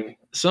on the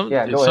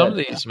yeah. Go some of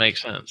ahead. these make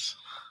sense.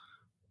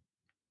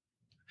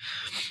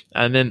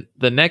 And then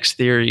the next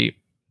theory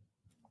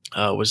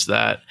was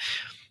that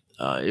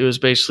it was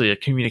basically a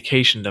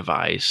communication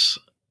device,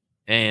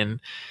 and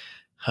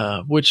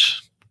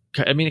which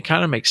I mean, it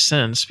kind of makes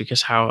sense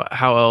because how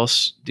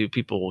else do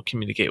people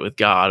communicate with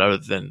God other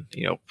than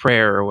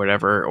prayer or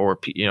whatever, or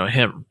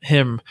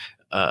him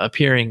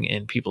appearing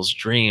in people's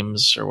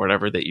dreams or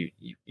whatever that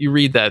you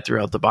read that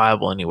throughout the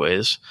Bible,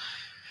 anyways.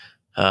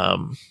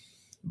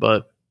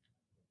 But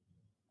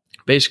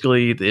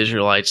basically, the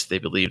Israelites, they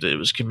believed that it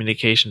was a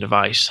communication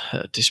device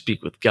to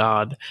speak with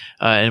God,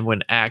 and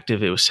when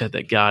active, it was said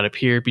that God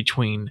appeared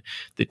between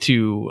the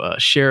two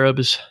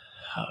cherubs,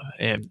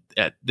 and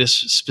at this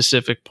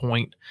specific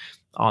point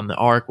on the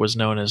ark was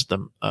known as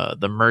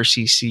the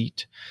mercy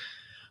seat.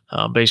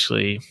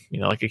 Basically,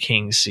 like a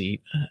king's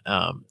seat,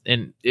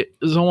 and it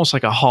was almost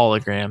like a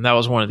hologram. That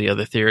was one of the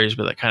other theories,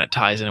 but that kind of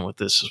ties in with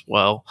this as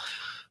well.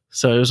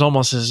 So it was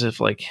almost as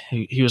if like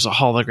he was a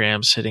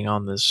hologram sitting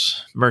on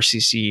this mercy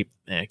seat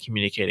and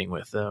communicating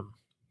with them.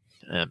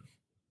 And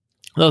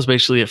that was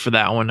basically it for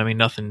that one. I mean,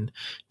 nothing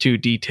too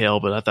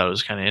detailed, but I thought it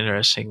was kind of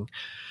interesting.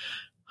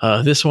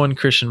 This one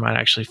Christian might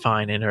actually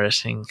find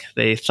interesting.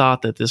 They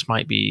thought that this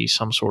might be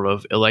some sort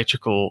of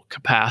electrical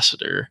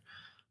capacitor.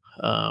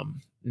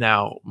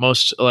 Now,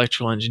 most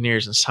electrical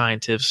engineers and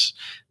scientists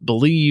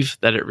believe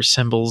that it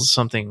resembles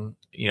something,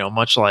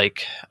 much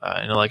like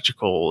an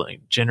electrical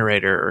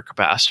generator or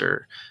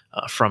capacitor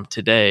from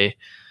today.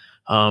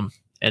 And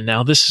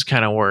now this is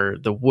kind of where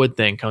the wood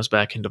thing comes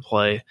back into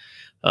play.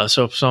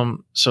 So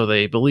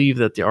they believe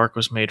that the ark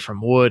was made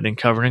from wood and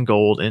covered in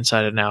gold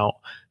inside and out,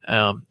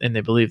 and they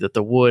believe that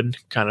the wood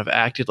kind of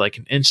acted like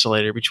an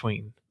insulator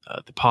between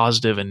the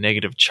positive and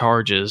negative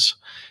charges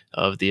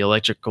of the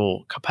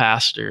electrical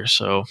capacitor.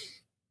 So,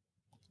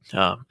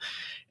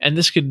 and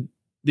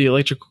the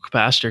electrical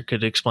capacitor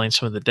could explain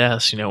some of the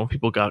deaths. When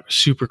people got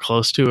super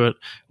close to it,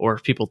 or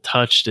if people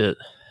touched it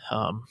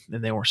and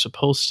they weren't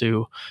supposed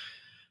to,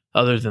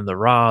 other than the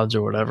rods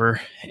or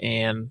whatever.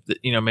 And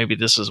maybe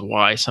this is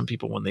why some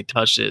people, when they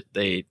touched it,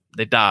 they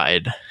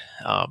died.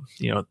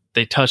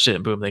 They touched it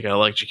and boom, they got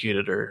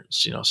electrocuted, or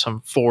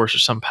some force or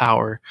some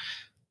power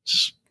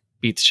just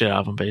beat the shit out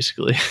of them,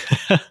 basically.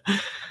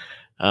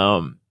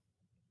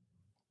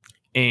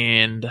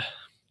 And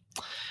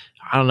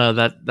I don't know,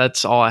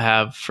 that's all I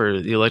have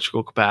for the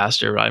electrical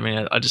capacitor. I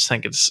mean, I just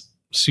think it's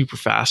super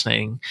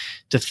fascinating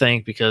to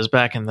think, because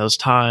back in those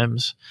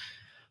times,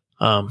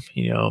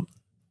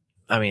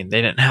 I mean,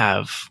 they didn't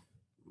have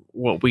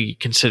what we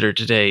consider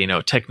today,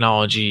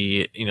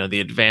 technology, the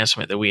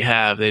advancement that we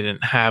have, they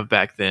didn't have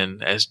back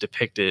then as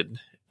depicted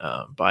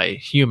by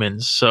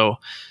humans. So,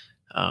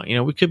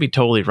 we could be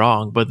totally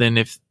wrong. But then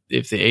if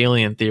the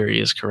alien theory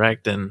is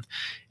correct, then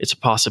it's a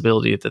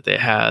possibility that they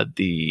had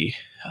the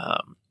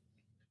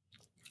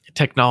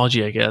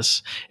technology, I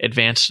guess,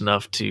 advanced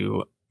enough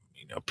to,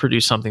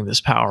 produce something this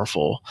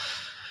powerful.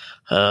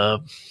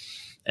 And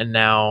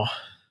now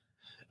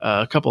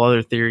a couple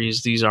other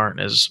theories, these aren't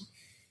as,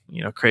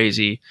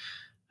 crazy.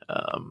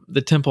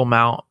 The Temple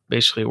Mount,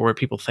 basically where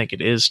people think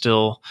it is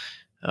still,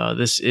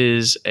 this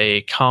is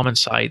a common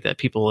site that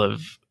people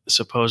have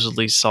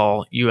supposedly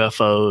saw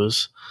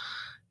UFOs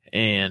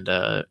and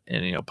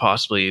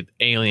possibly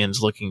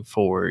aliens looking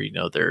for,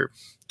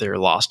 their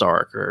lost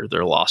ark or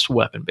their lost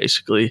weapon,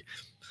 basically.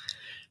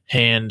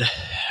 And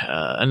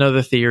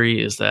another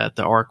theory is that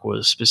the ark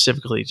was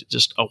specifically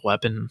just a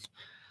weapon.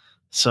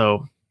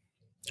 So,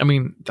 I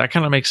mean, that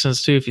kind of makes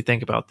sense too if you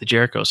think about the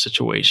Jericho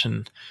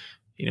situation.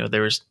 They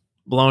was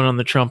blowing on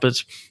the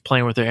trumpets,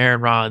 playing with their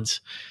iron rods,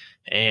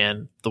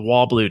 and the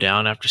wall blew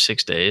down after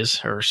 6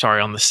 days, or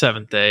sorry, on the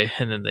seventh day,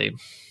 and then they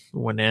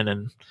went in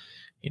and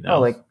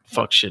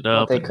fucked shit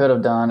up. What they could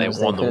have done is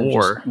they won could the have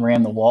war. just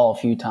ran the wall a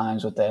few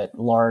times with that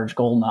large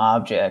golden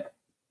object,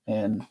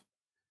 and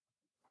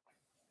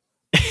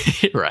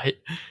right.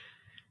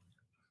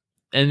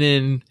 And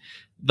then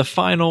the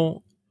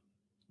final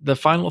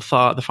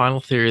thought, the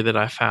final theory that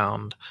I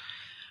found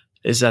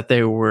is that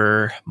there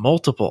were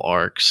multiple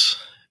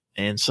arks,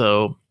 and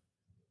so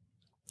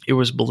it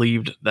was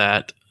believed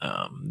that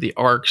the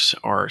arcs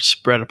are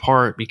spread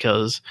apart,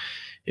 because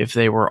if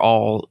they were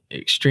all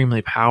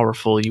extremely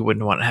powerful, you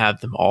wouldn't want to have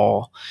them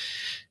all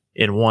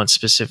in one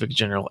specific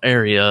general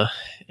area.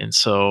 And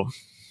so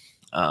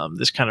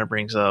this kind of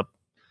brings up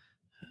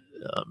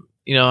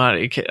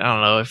I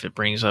don't know if it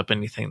brings up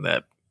anything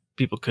that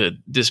people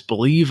could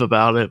disbelieve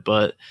about it,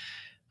 but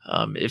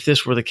if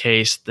this were the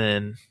case,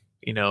 then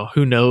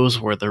who knows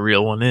where the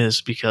real one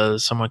is,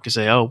 because someone could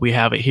say, oh, we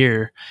have it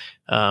here,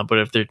 but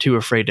if they're too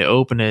afraid to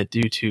open it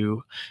due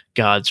to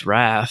God's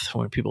wrath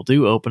when people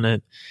do open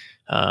it,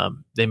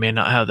 they may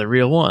not have the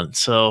real one.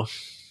 So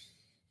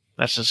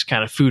that's just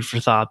kind of food for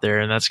thought there,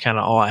 and that's kind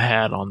of all I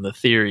had on the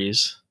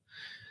theories.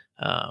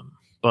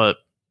 But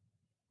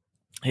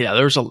yeah,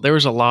 there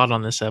was a lot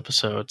on this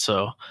episode,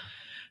 so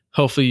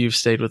hopefully you've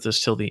stayed with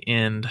us till the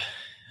end.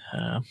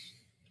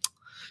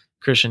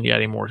 Christian, you got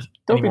any more?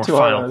 Don't be too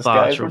hard on us,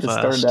 guys. We're just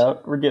starting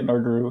out. We're getting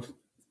our groove,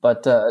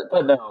 but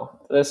no,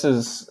 this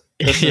is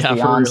Yeah,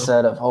 the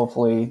onset of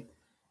hopefully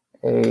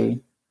a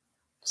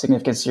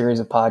significant series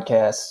of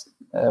podcasts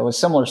with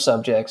similar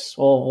subjects.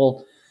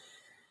 We'll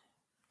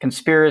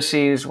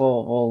conspiracies.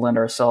 We'll lend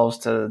ourselves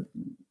to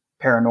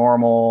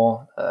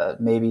paranormal,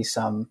 maybe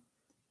some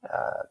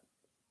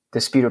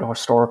disputed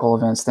historical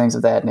events, things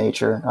of that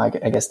nature.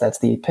 I guess that's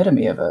the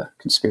epitome of a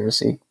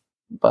conspiracy.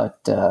 But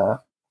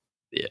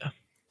yeah.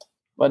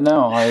 But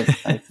no, I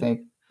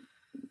think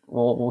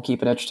we'll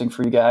keep it interesting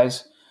for you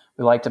guys.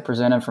 We like to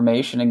present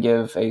information and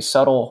give a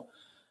subtle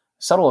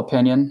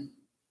opinion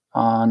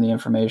on the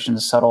information,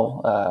 a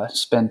subtle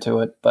spin to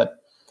it. But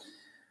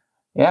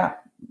yeah,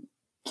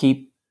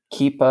 keep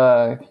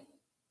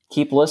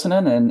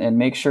listening and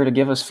make sure to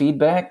give us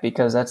feedback,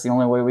 because that's the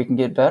only way we can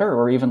get better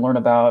or even learn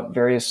about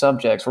various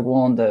subjects. We're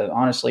willing to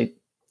honestly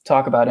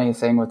talk about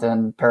anything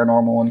within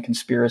paranormal and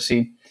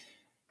conspiracy,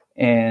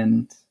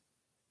 and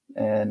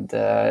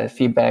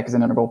feedback is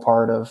an integral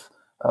part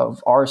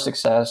of our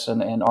success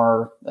and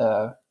our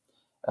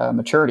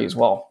maturity as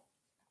well.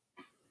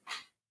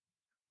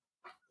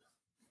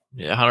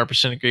 Yeah,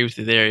 100% agree with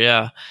you there.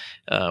 Yeah,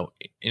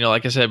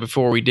 like I said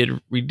before, we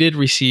did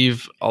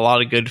receive a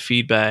lot of good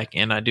feedback,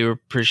 and I do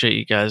appreciate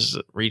you guys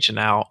reaching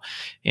out.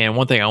 And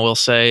one thing I will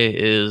say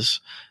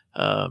is,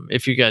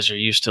 if you guys are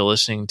used to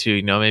listening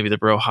to, maybe the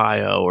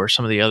Brohio or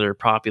some of the other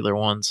popular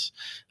ones,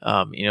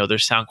 their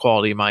sound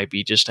quality might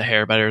be just a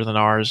hair better than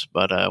ours,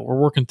 but we're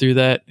working through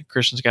that.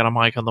 Christian's got a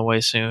mic on the way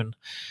soon,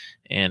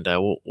 and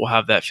we'll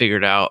have that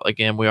figured out.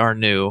 Again, we are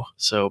new,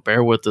 so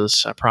bear with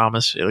us. I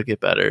promise it'll get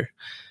better.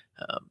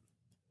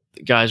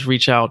 Guys,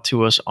 reach out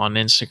to us on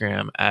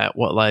Instagram at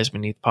What Lies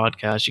Beneath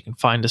Podcast. You can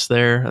find us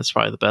there. That's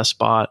probably the best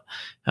spot.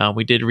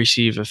 We did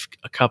receive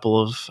a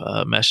couple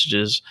of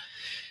messages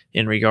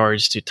in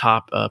regards to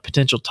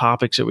potential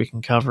topics that we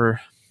can cover.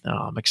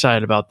 I'm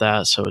excited about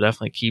that, so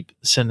definitely keep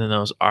sending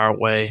those our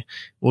way.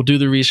 We'll do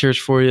the research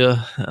for you,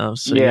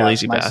 so you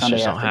lazy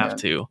bastards don't have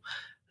to.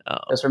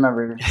 Just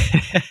remember,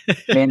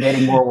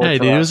 mandating more work. Hey,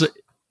 dude,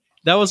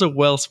 that was a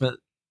well spent.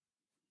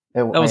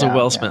 That was a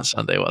well spent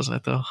Sunday, wasn't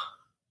it? Though.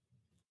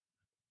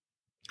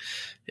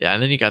 Yeah,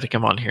 and then you got to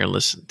come on here and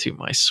listen to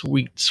my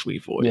sweet,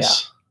 sweet voice.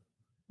 Yeah.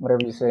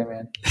 Whatever you say,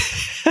 man.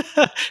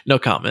 No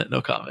comment.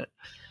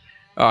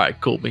 All right,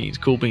 cool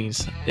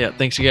beans. Yeah,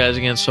 thanks you guys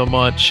again so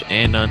much,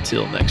 and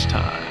until next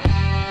time.